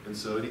 And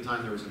so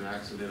anytime there was an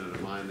accident at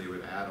a mine, they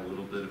would add a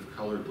little bit of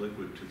colored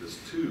liquid to this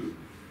tube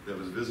that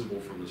was visible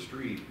from the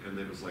street, and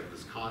it was like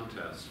this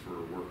contest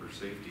for worker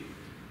safety.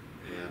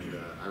 And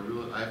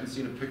I haven't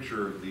seen a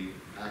picture of the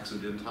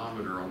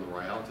accidentometer on the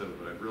Rialto,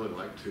 but I'd really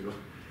like to.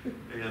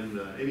 And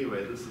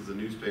anyway, this is a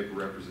newspaper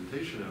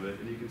representation of it,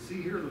 and you can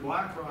see here the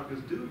Black Rock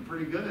is doing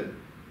pretty good.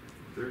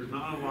 There's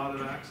not a lot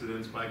of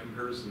accidents by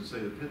comparison to, say,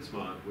 the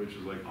Pittsmont, which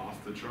is like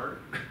off the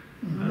chart.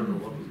 I don't know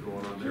what was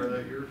going on there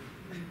that year.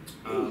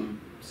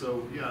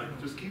 So yeah,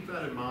 just keep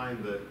that in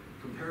mind that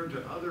compared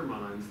to other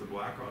mines, the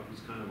Black Rock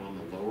was kind of on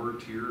the lower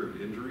tier of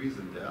injuries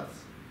and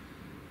deaths.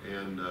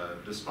 And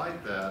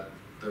despite that,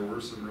 there were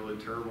some really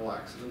terrible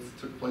accidents that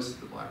took place at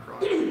the Black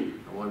Rock. I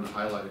wanted to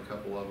highlight a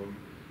couple of them.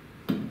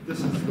 This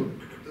is the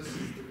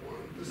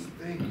one, this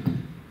thing.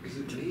 Is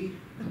it me?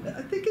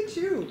 I think it's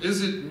you.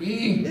 Is it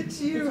me? It's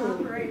you.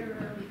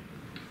 Operator.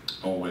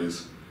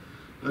 Always.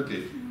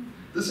 Okay,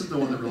 this is the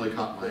one that really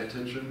caught my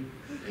attention,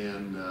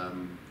 and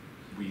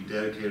we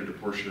dedicated a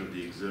portion of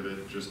the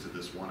exhibit just to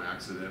this one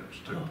accident,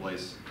 which took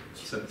place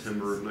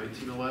September of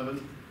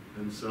 1911.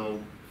 And so,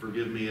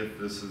 forgive me if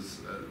this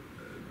is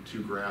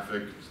too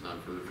graphic, it's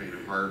not for the faint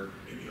of heart,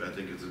 but I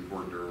think it's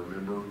important to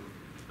remember.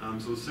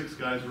 So 6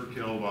 guys were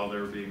killed while they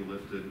were being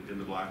lifted in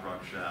the Black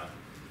Rock shaft.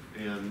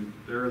 And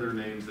there are their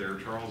names there: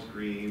 Charles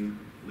Green,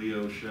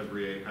 Leo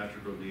Chevrier,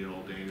 Patrick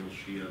O'Neill, Daniel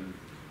Sheehan,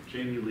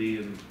 Jamie Lee,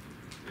 and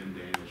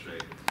Daniel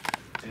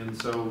Shea.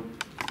 And so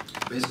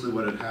basically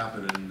what had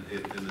happened,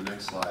 in the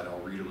next slide, I'll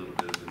read a little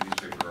bit of the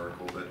newspaper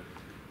article, but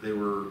they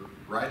were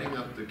riding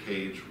up the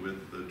cage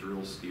with the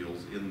drill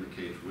steels in the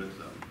cage with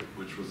them,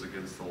 which was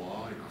against the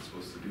law. You're not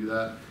supposed to do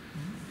that.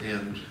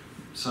 And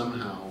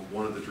somehow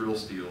one of the drill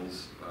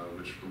steels,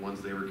 which the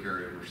ones they were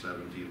carrying were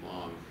 7 feet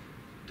long,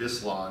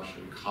 dislodged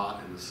and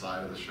caught in the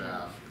side of the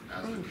shaft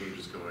as the cage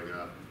is going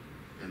up.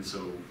 And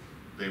so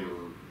they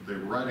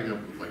were riding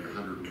up with like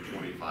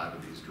 125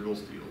 of these drill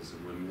steels,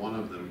 and when one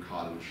of them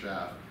caught in the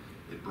shaft,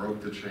 it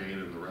broke the chain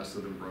and the rest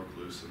of them broke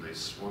loose, and they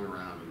swung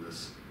around in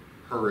this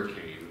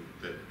hurricane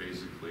that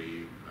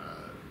basically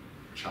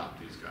chopped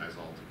these guys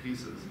all to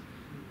pieces.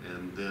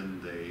 And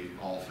then they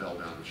all fell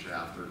down the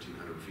shaft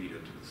 1,300 feet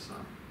into the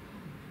sun.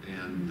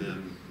 And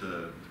then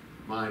the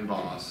mine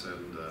boss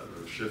and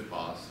the shift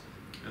boss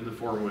and the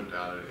foreman went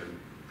down and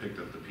picked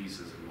up the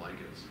pieces and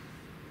blankets.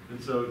 And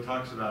so it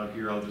talks about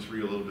here, I'll just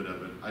read a little bit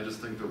of it. I just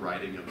think the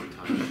writing of the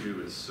time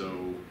too is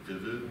so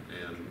vivid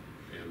and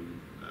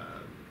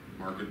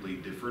markedly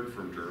different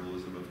from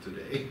journalism of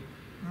today.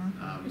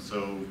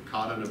 So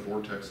caught in a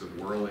vortex of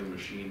whirling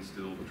machine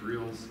steel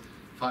drills,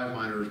 5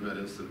 miners met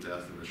instant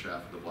death in the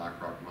shaft of the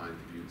Black Rock mine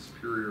at Butte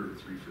Superior at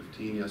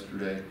 3:15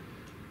 yesterday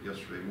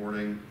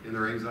morning. In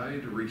their anxiety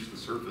to reach the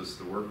surface,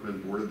 the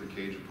workmen boarded the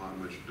cage upon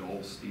which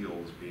dull steel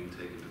was being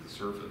taken to the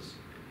surface.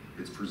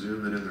 It's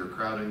presumed that in their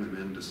crowding, the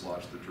men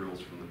dislodged the drills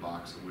from the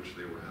box in which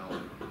they were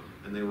held,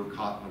 and they were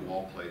caught in the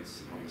wall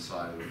plates on the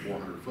side of the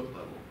 400-foot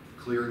level,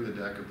 clearing the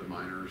deck of the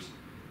miners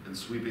and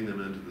sweeping them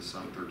into the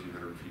sun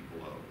 1,300 feet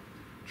below.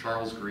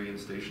 Charles Green,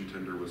 station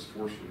tender, was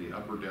forced from the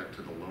upper deck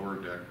to the lower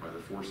deck by the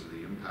force of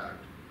the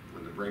impact.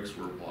 When the brakes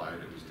were applied,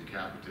 it was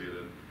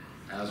decapitated,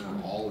 as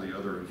were all the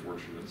other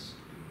unfortunates,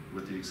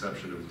 with the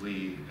exception of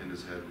Lee, and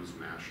his head was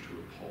mashed to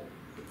a pulp.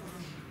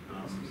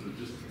 So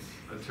just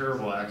a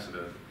terrible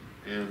accident.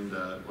 And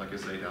like I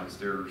say,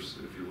 downstairs,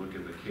 if you look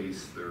in the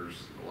case,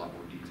 there's a lot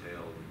more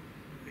detail.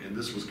 And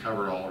this was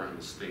covered all around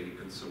the state,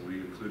 and so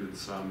we included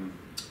some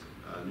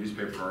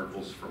newspaper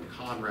articles from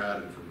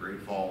Conrad and from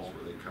Great Falls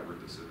where they covered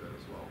this event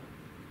as well.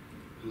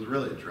 It was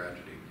really a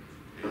tragedy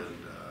and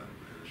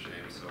a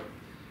shame. So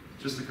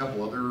just a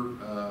couple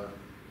other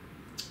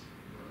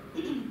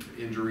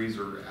injuries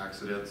or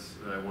accidents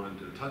that I wanted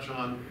to touch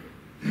on.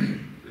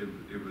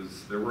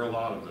 There were a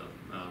lot of them.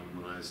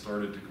 When I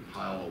started to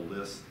compile a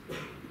list,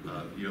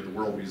 the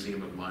World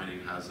Museum of Mining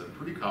has a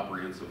pretty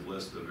comprehensive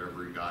list of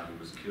every guy who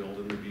was killed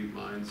in the Butte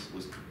mines,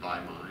 listed by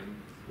mine,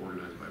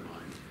 organized by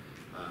mine.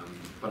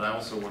 But I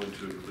also wanted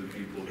to include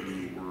people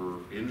who were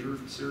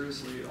injured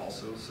seriously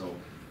also, so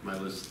my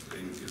list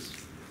is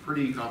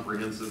pretty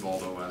comprehensive,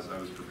 although as I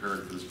was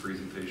preparing for this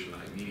presentation,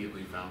 I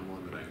immediately found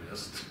one that I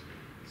missed.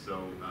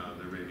 So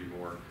there may be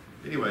more.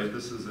 Anyway,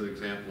 this is an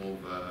example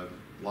of a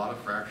lot of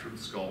fractured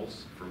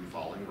skulls from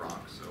falling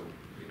rock, so,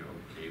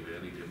 cave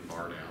in, he didn't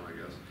bar down, I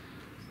guess.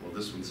 Well,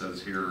 this one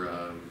says here,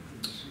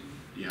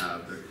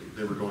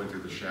 they were going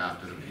through the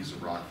shaft and a piece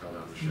of rock fell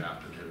down the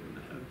shaft and hit him in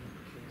the head.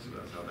 So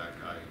that's how that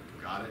guy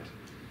got it.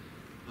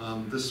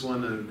 This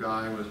one, a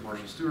guy with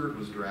Marshall Stewart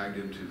was dragged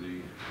into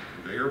the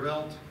conveyor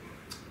belt.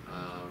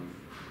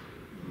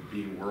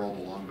 Being whirled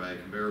along by a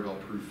conveyor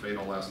belt proved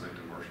fatal last night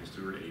to Marshall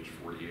Stewart, age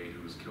 48,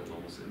 who was killed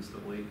almost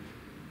instantly.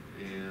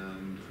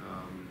 And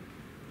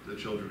the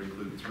children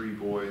include 3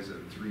 boys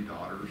and 3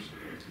 daughters.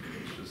 It's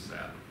just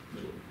sad.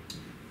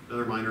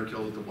 Another miner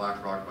killed at the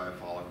Black Rock by a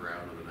fall of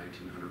ground on the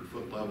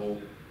 1,900-foot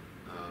level.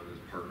 His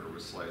partner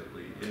was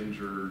slightly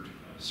injured,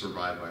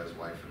 survived by his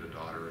wife and a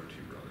daughter and 2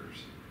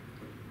 brothers.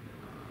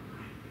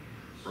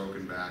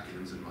 Broken back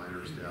ends in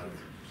miner's death.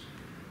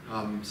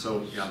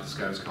 This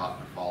guy was caught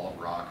in a fall of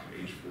rock,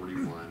 age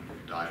 41,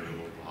 died at a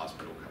local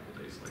hospital a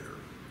couple days later.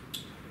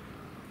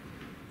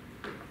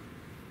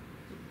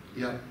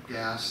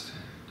 Gassed,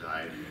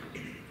 died.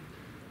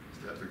 His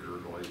death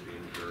occurred while he's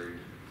being carried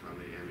from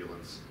the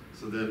ambulance.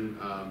 So then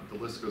the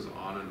list goes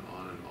on and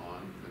on and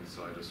on, and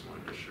so I just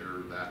wanted to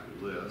share that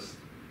list,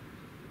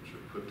 which I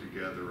put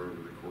together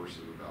over the course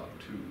of about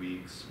 2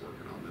 weeks,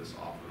 working on this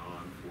off and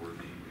on for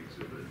the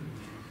exhibit.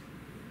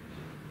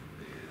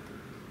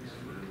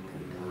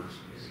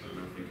 I don't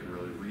know if you can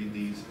really read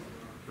these,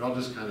 but I'll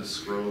just kind of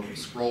scroll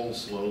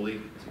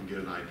slowly to get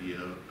an idea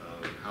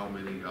of how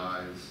many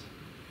guys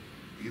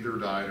either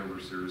died or were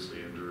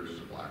seriously injured in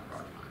the Black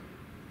Rock mine.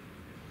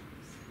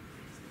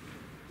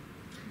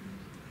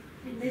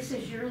 And this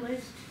is your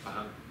list?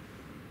 A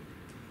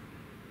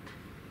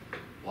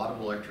lot of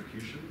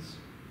electrocutions.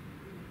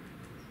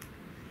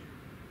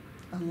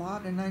 A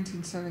lot in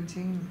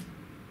 1917.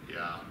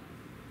 Yeah.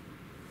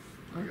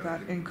 With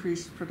that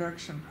increased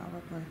production,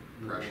 probably.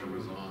 Pressure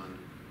was on.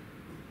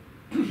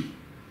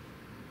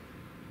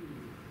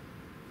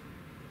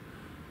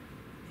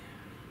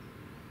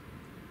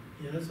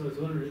 Yeah, that's what I was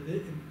wondering.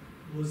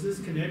 Was this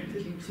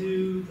connected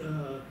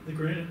to the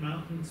Granite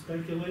Mountain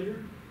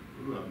speculator?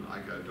 Ooh, I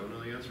don't know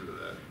the answer to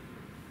that.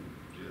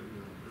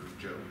 Jim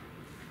or Joe?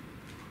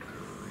 I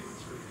don't know the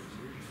answer.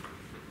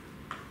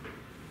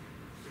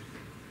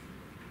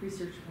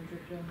 Research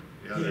project, Joe.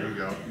 Yeah, there you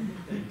go.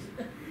 Thanks.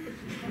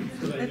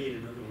 But I need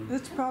another one.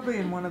 It's probably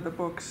in one of the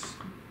books.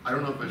 I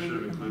don't know if I should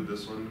have included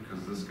this one,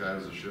 because this guy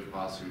was a shift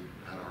boss who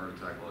had a heart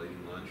attack while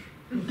eating lunch.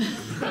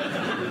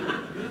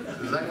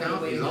 Does that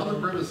count? He's on the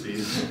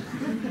premises.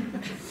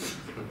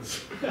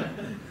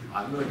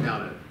 I'm gonna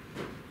count it.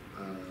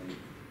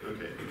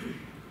 Okay.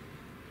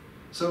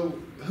 So,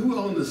 who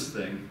owned this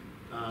thing?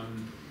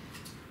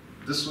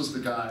 This was the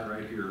guy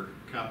right here,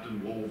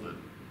 Captain Wolven.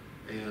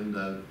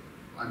 And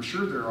I'm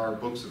sure there are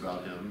books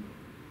about him,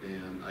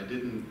 and I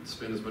didn't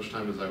spend as much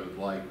time as I would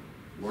like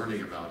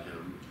learning about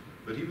him.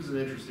 But he was an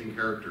interesting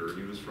character.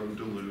 He was from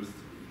Duluth,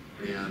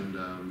 and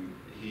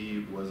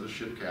he was a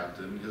ship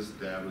captain. His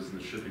dad was in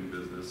the shipping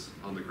business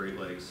on the Great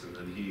Lakes, and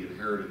then he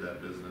inherited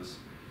that business,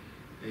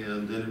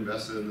 and then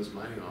invested in this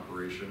mining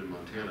operation in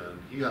Montana.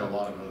 He had a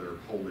lot of other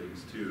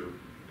holdings too,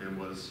 and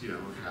was, you know,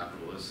 a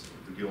capitalist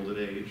of the Gilded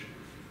Age.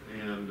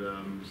 And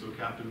so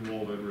Captain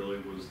Wolven really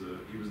was the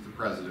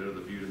president of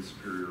the Butte and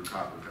Superior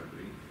Copper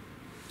Company.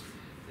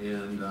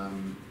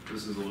 And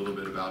this is a little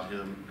bit about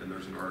him, and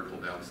there's an article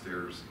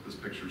downstairs. This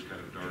picture's kind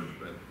of dark,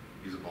 but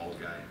he's a bald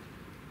guy,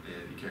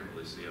 and you can't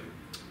really see him.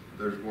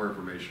 There's more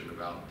information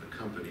about the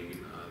company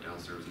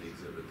downstairs in the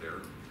exhibit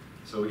there.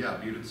 So yeah,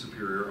 Butte and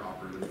Superior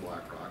operated in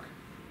Black Rock.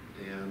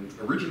 And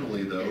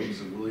originally, though, it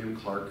was a William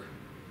Clark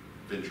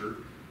venture,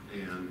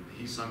 and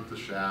he sunk the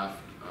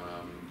shaft.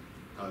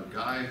 A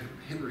guy,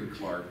 Henry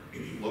Clark,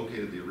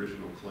 located the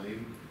original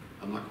claim.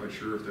 I'm not quite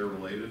sure if they're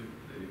related.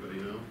 Anybody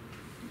know?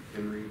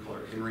 Henry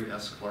Clark, Henry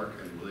S. Clark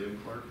and William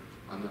Clark.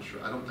 I'm not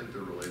sure. I don't think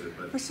they're related,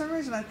 but For some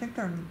reason, I think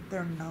they're not,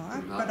 They're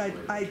not but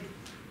related. I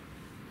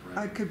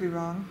right. could be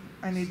wrong.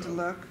 I need to So,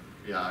 look.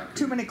 Yeah, I could,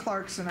 Too many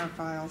Clarks in our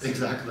files.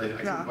 exactly. I Yeah.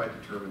 couldn't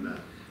quite determine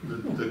that.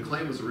 The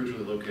claim was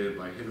originally located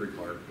by Henry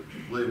Clark.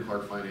 William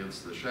Clark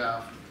financed the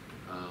shaft,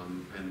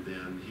 and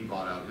then he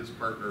bought out his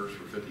partners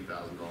for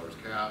 $50,000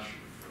 cash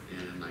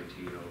in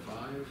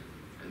 1905,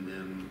 and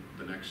then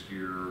the next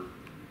year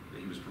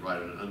he was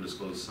provided an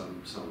undisclosed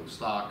sum of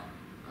stock,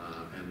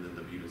 and then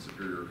the Butte and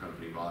Superior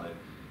Company bought it.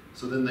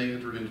 So then they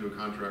entered into a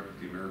contract with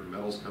the American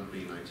Metals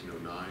Company in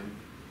 1909,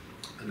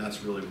 and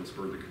that's really what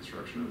spurred the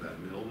construction of that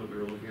mill that we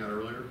were looking at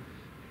earlier.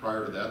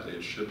 Prior to that, they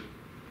had shipped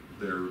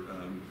their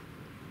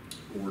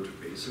ore to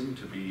Basin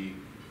to be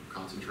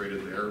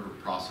concentrated there or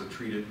process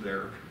treated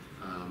there,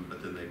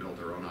 but then they built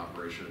their own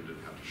operation and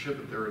didn't have to ship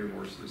it there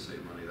anymore, so they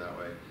saved money that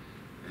way.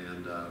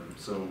 And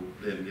so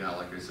then, yeah,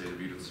 like I say, the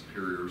Butte and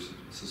Superior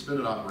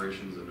suspended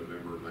operations in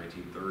November of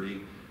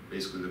 1930.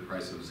 Basically, the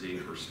price of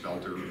zinc or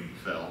spelter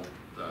fell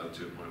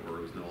to a point where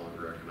it was no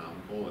longer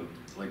economical, and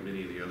like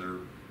many of the other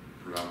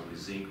predominantly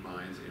zinc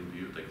mines in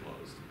Butte, they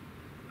closed.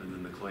 And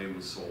then the claim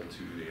was sold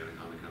to the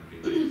Anaconda Company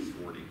in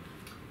 1940.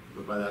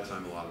 But by that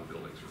time, a lot of the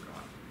buildings were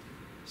gone.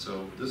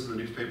 So this is a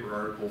newspaper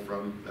article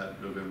from that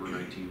November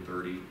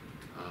 1930,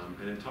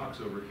 and it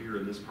talks over here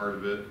in this part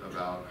of it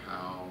about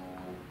how,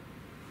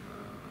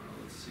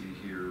 let's see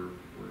here,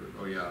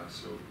 oh yeah,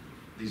 so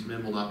these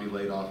men will not be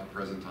laid off at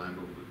present time,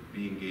 but will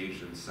be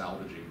engaged in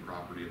salvaging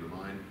property in the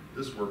mine.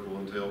 This work will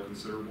entail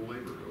considerable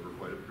labor over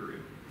quite a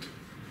period.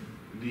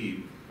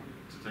 Indeed,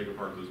 to take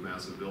apart those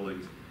massive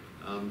buildings.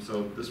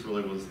 So this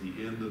really was the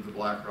end of the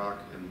Black Rock,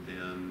 and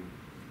then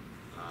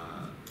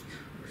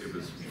it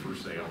was for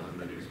sale in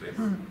the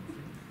newspaper.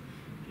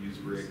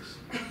 Used bricks,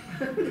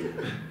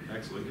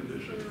 excellent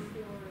condition.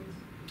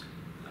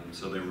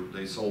 So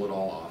they sold it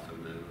all off,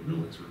 and then the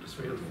buildings were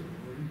dismantled.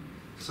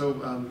 So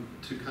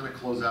to kind of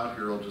close out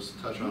here, I'll just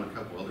touch on a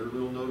couple other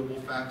little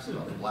notable facts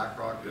about the Black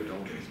Rock that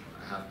don't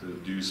have to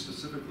do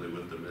specifically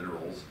with the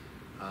minerals.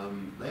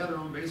 They had their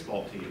own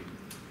baseball team.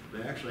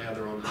 They actually had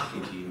their own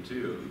hockey team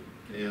too.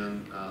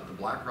 And the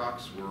Black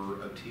Rocks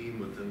were a team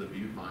within the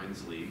Butte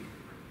Mines League,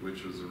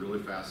 which was a really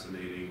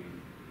fascinating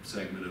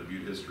segment of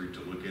Butte history to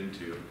look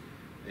into.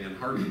 And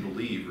hard to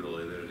believe,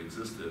 really, that it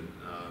existed,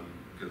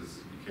 because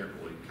you can't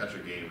really catch a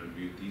game in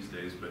Butte these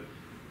days.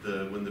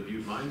 But when the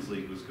Butte Mines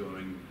League was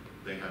going,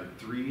 they had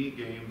 3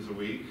 games a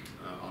week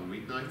on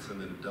weeknights, and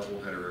then a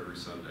doubleheader every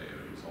Sunday, and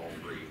it was all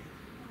free.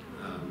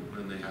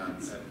 And they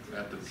had,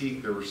 at the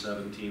peak, there were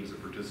 7 teams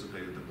that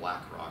participated. The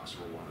Black Rocks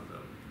were one of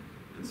them.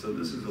 And so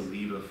this is a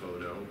Leva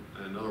photo,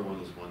 and another one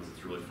of those ones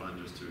that's really fun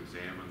just to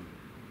examine.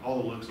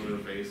 All the looks on their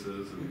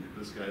faces, and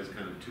this guy's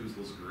kind of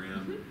toothless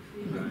grin.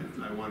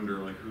 And I wonder,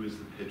 like, who is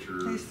the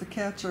pitcher? He's the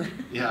catcher.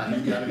 Yeah,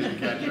 he's got to be the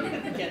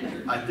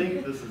catcher. I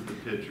think this is the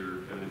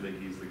pitcher, and I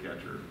think he's the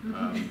catcher.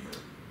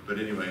 But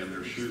anyway, and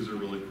their shoes are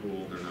really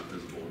cool. They're not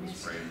visible in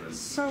this frame, but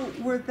So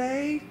were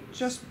they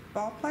just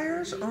ball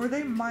players, or were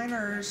they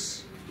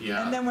miners?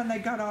 yeah. And then when they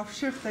got off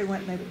shift, they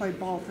went and they played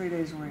ball 3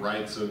 days a week.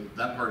 Right, so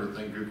that part of the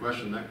thing, good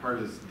question. That part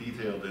is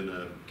detailed in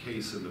a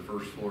case in the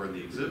first floor of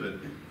the exhibit.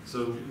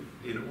 So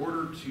in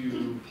order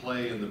to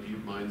play in the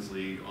Butte Mines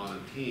League on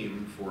a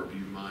team for a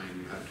Butte mine,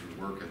 you have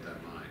to work at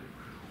that mine.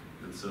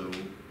 And so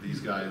these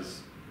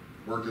guys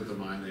worked at the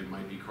mine. They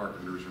might be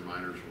carpenters or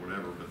miners or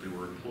whatever, but they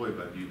were employed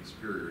by Butte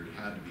Superior and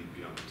had to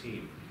be on the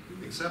team.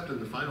 Except in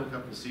the final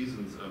couple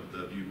seasons of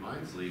the Butte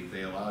Mines League,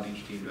 they allowed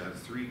each team to have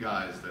 3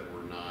 guys that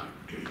were not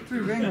 3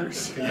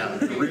 ringers. yeah,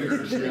 the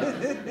ringers,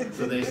 yeah.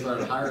 So they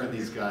started hiring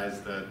these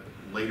guys that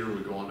later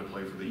would go on to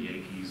play for the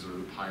Yankees or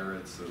the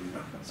Pirates, and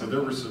so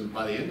there were some,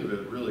 by the end of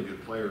it, really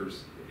good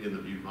players in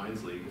the Butte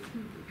Mines League,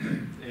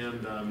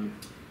 and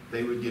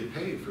they would get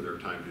paid for their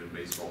time doing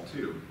baseball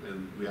too.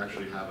 And we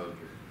actually have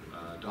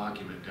a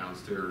document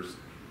downstairs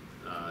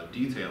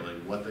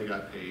detailing what they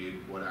got paid,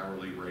 what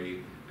hourly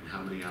rate, and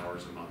how many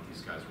hours a month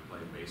these guys were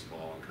playing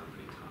baseball on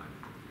company time.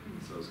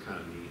 So it's kind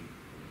of neat.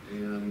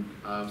 And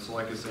so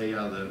like I say,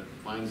 yeah, the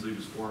Mines League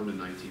was formed in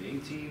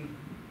 1918.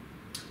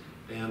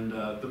 And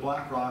the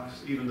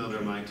Blackrocks, even though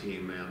they're my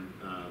team, man,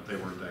 they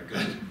weren't that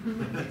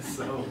good.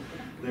 So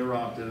they were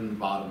often in the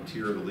bottom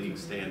tier of the league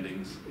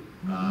standings.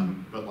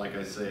 But like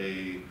I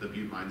say, the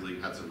Butte Mines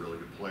League had some really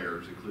good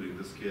players, including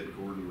this kid,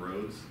 Gordon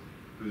Rhodes,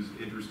 who's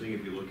interesting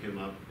if you look him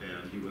up,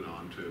 and he went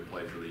on to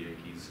play for the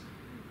Yankees.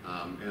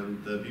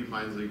 And the Butte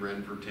Mines League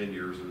ran for 10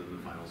 years, and then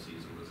the final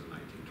season was in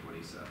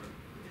 1927.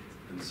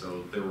 And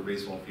so there were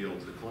baseball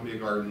fields at Columbia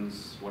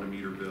Gardens,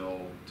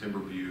 Wanameterville, Timber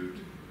Butte,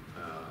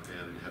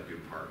 and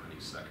Hepburn Park on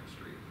East 2nd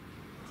Street.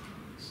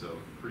 So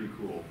pretty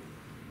cool.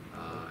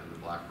 And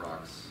the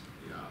Blackrocks,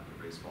 yeah,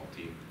 the baseball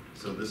team.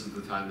 So this is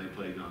the time they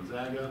played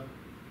Gonzaga.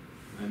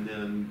 And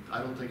then, I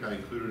don't think I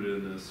included it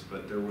in this,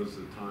 but there was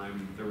a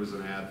time, there was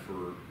an ad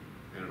for,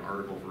 and an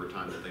article for a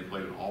time that they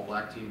played an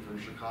all-black team from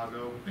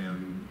Chicago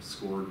and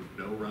scored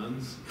no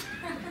runs.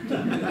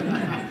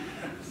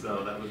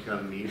 So that was kind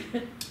of neat.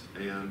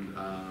 And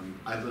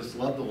I just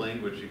love the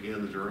language,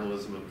 again, the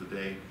journalism of the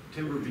day.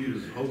 Timber Butte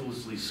is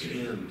hopelessly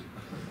skinned.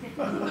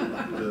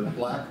 The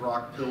Black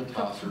Rock pill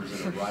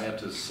tossers in a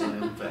riotous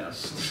slam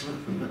fest.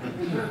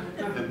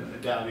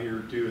 And down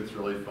here too, it's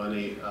really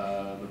funny.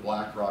 The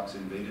Black Rocks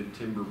invaded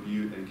Timber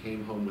Butte and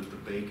came home with the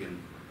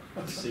bacon,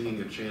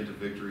 singing a chant of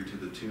victory to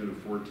the tune of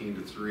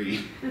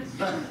 14-3.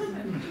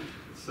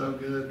 So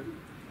good.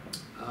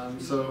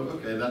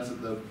 Okay, that's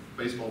the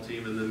baseball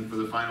team. And then for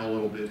the final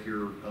little bit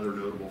here, other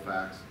notable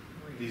facts.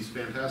 These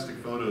fantastic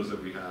photos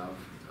that we have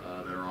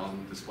that are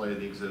on display in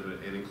the exhibit,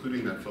 and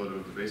including that photo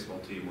of the baseball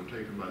team, were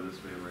taken by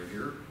this man right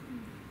here.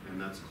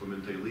 And that's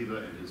Clemente Leva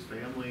and his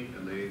family,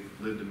 and they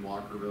lived in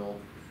Walkerville.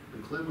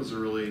 And Clem was a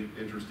really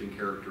interesting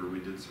character. We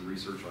did some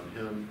research on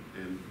him,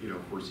 and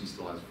of course, he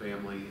still has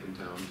family in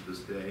town to this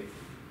day.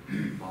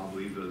 Bob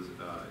Leva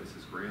is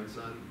his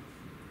grandson.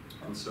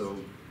 And so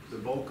the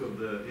bulk of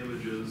the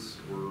images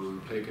were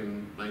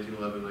taken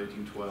 1911,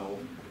 1912.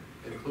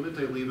 And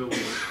Clemente Leva was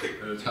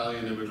an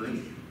Italian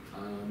immigrant.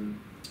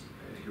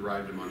 He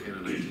arrived in Montana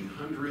in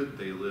 1900.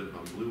 They lived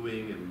on Blue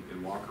Wing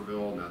in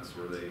Walkerville, and that's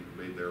where they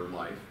made their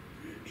life.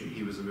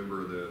 He was a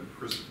member of the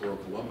Cristoforo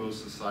Colombo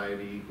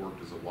Society,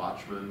 worked as a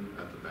watchman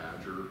at the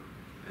Badger,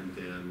 and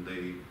then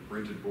they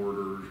rented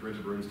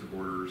rooms to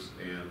boarders,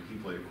 and he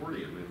played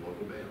accordion in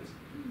local bands.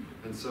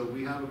 And so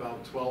we have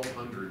about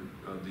 1,200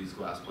 of these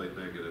glass plate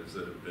negatives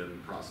that have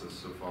been processed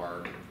so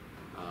far.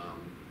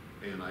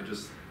 And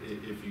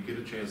if you get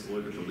a chance to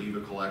look at the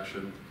Leva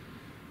collection,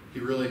 he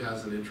really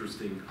has an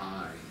interesting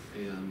eye.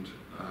 And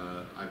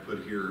I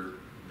put here,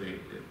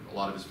 a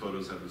lot of his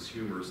photos have this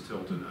humorous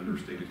tilt and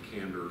understated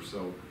candor.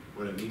 So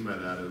what I mean by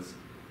that is,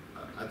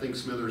 I think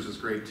Smithers is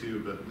great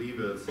too, but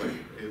Leva, it's like,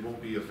 it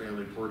won't be a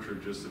family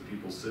portrait just of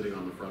people sitting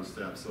on the front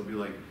steps. It'll be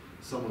like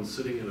someone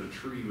sitting in a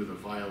tree with a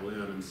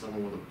violin and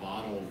someone with a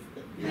bottle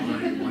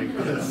lying like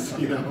this,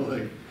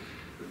 like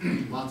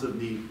lots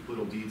of neat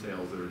little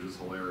details that are just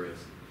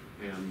hilarious.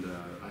 And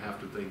I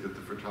have to think that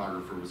the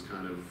photographer was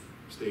kind of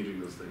staging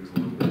those things a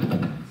little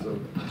bit. So,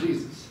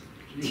 Jesus.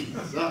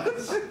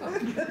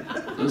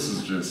 This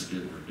is just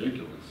getting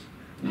ridiculous.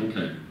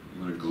 Okay, I'm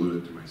going to glue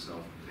it to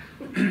myself.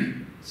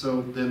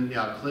 So then,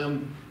 yeah,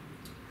 Clem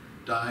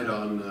died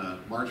on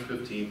March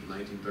 15th,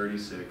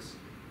 1936.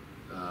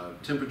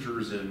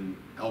 Temperatures in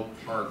Elk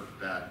Park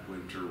that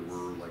winter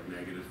were like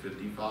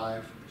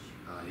 -55.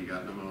 He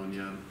got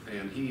pneumonia,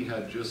 and he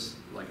had just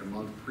like a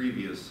month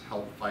previous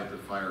helped fight the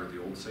fire at the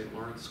old St.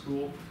 Lawrence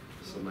School.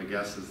 So my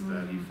guess is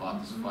that he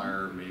fought this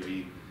fire,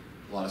 maybe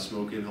a lot of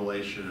smoke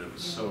inhalation, and it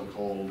was so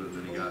cold, and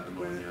then he got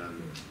pneumonia,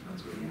 and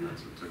that's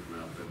what took him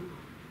out. But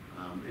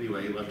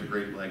anyway, he left a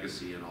great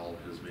legacy in all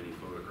of his many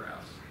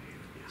photographs.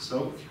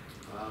 So,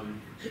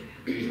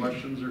 any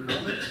questions or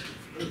comments?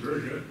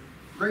 Very good.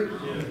 Great.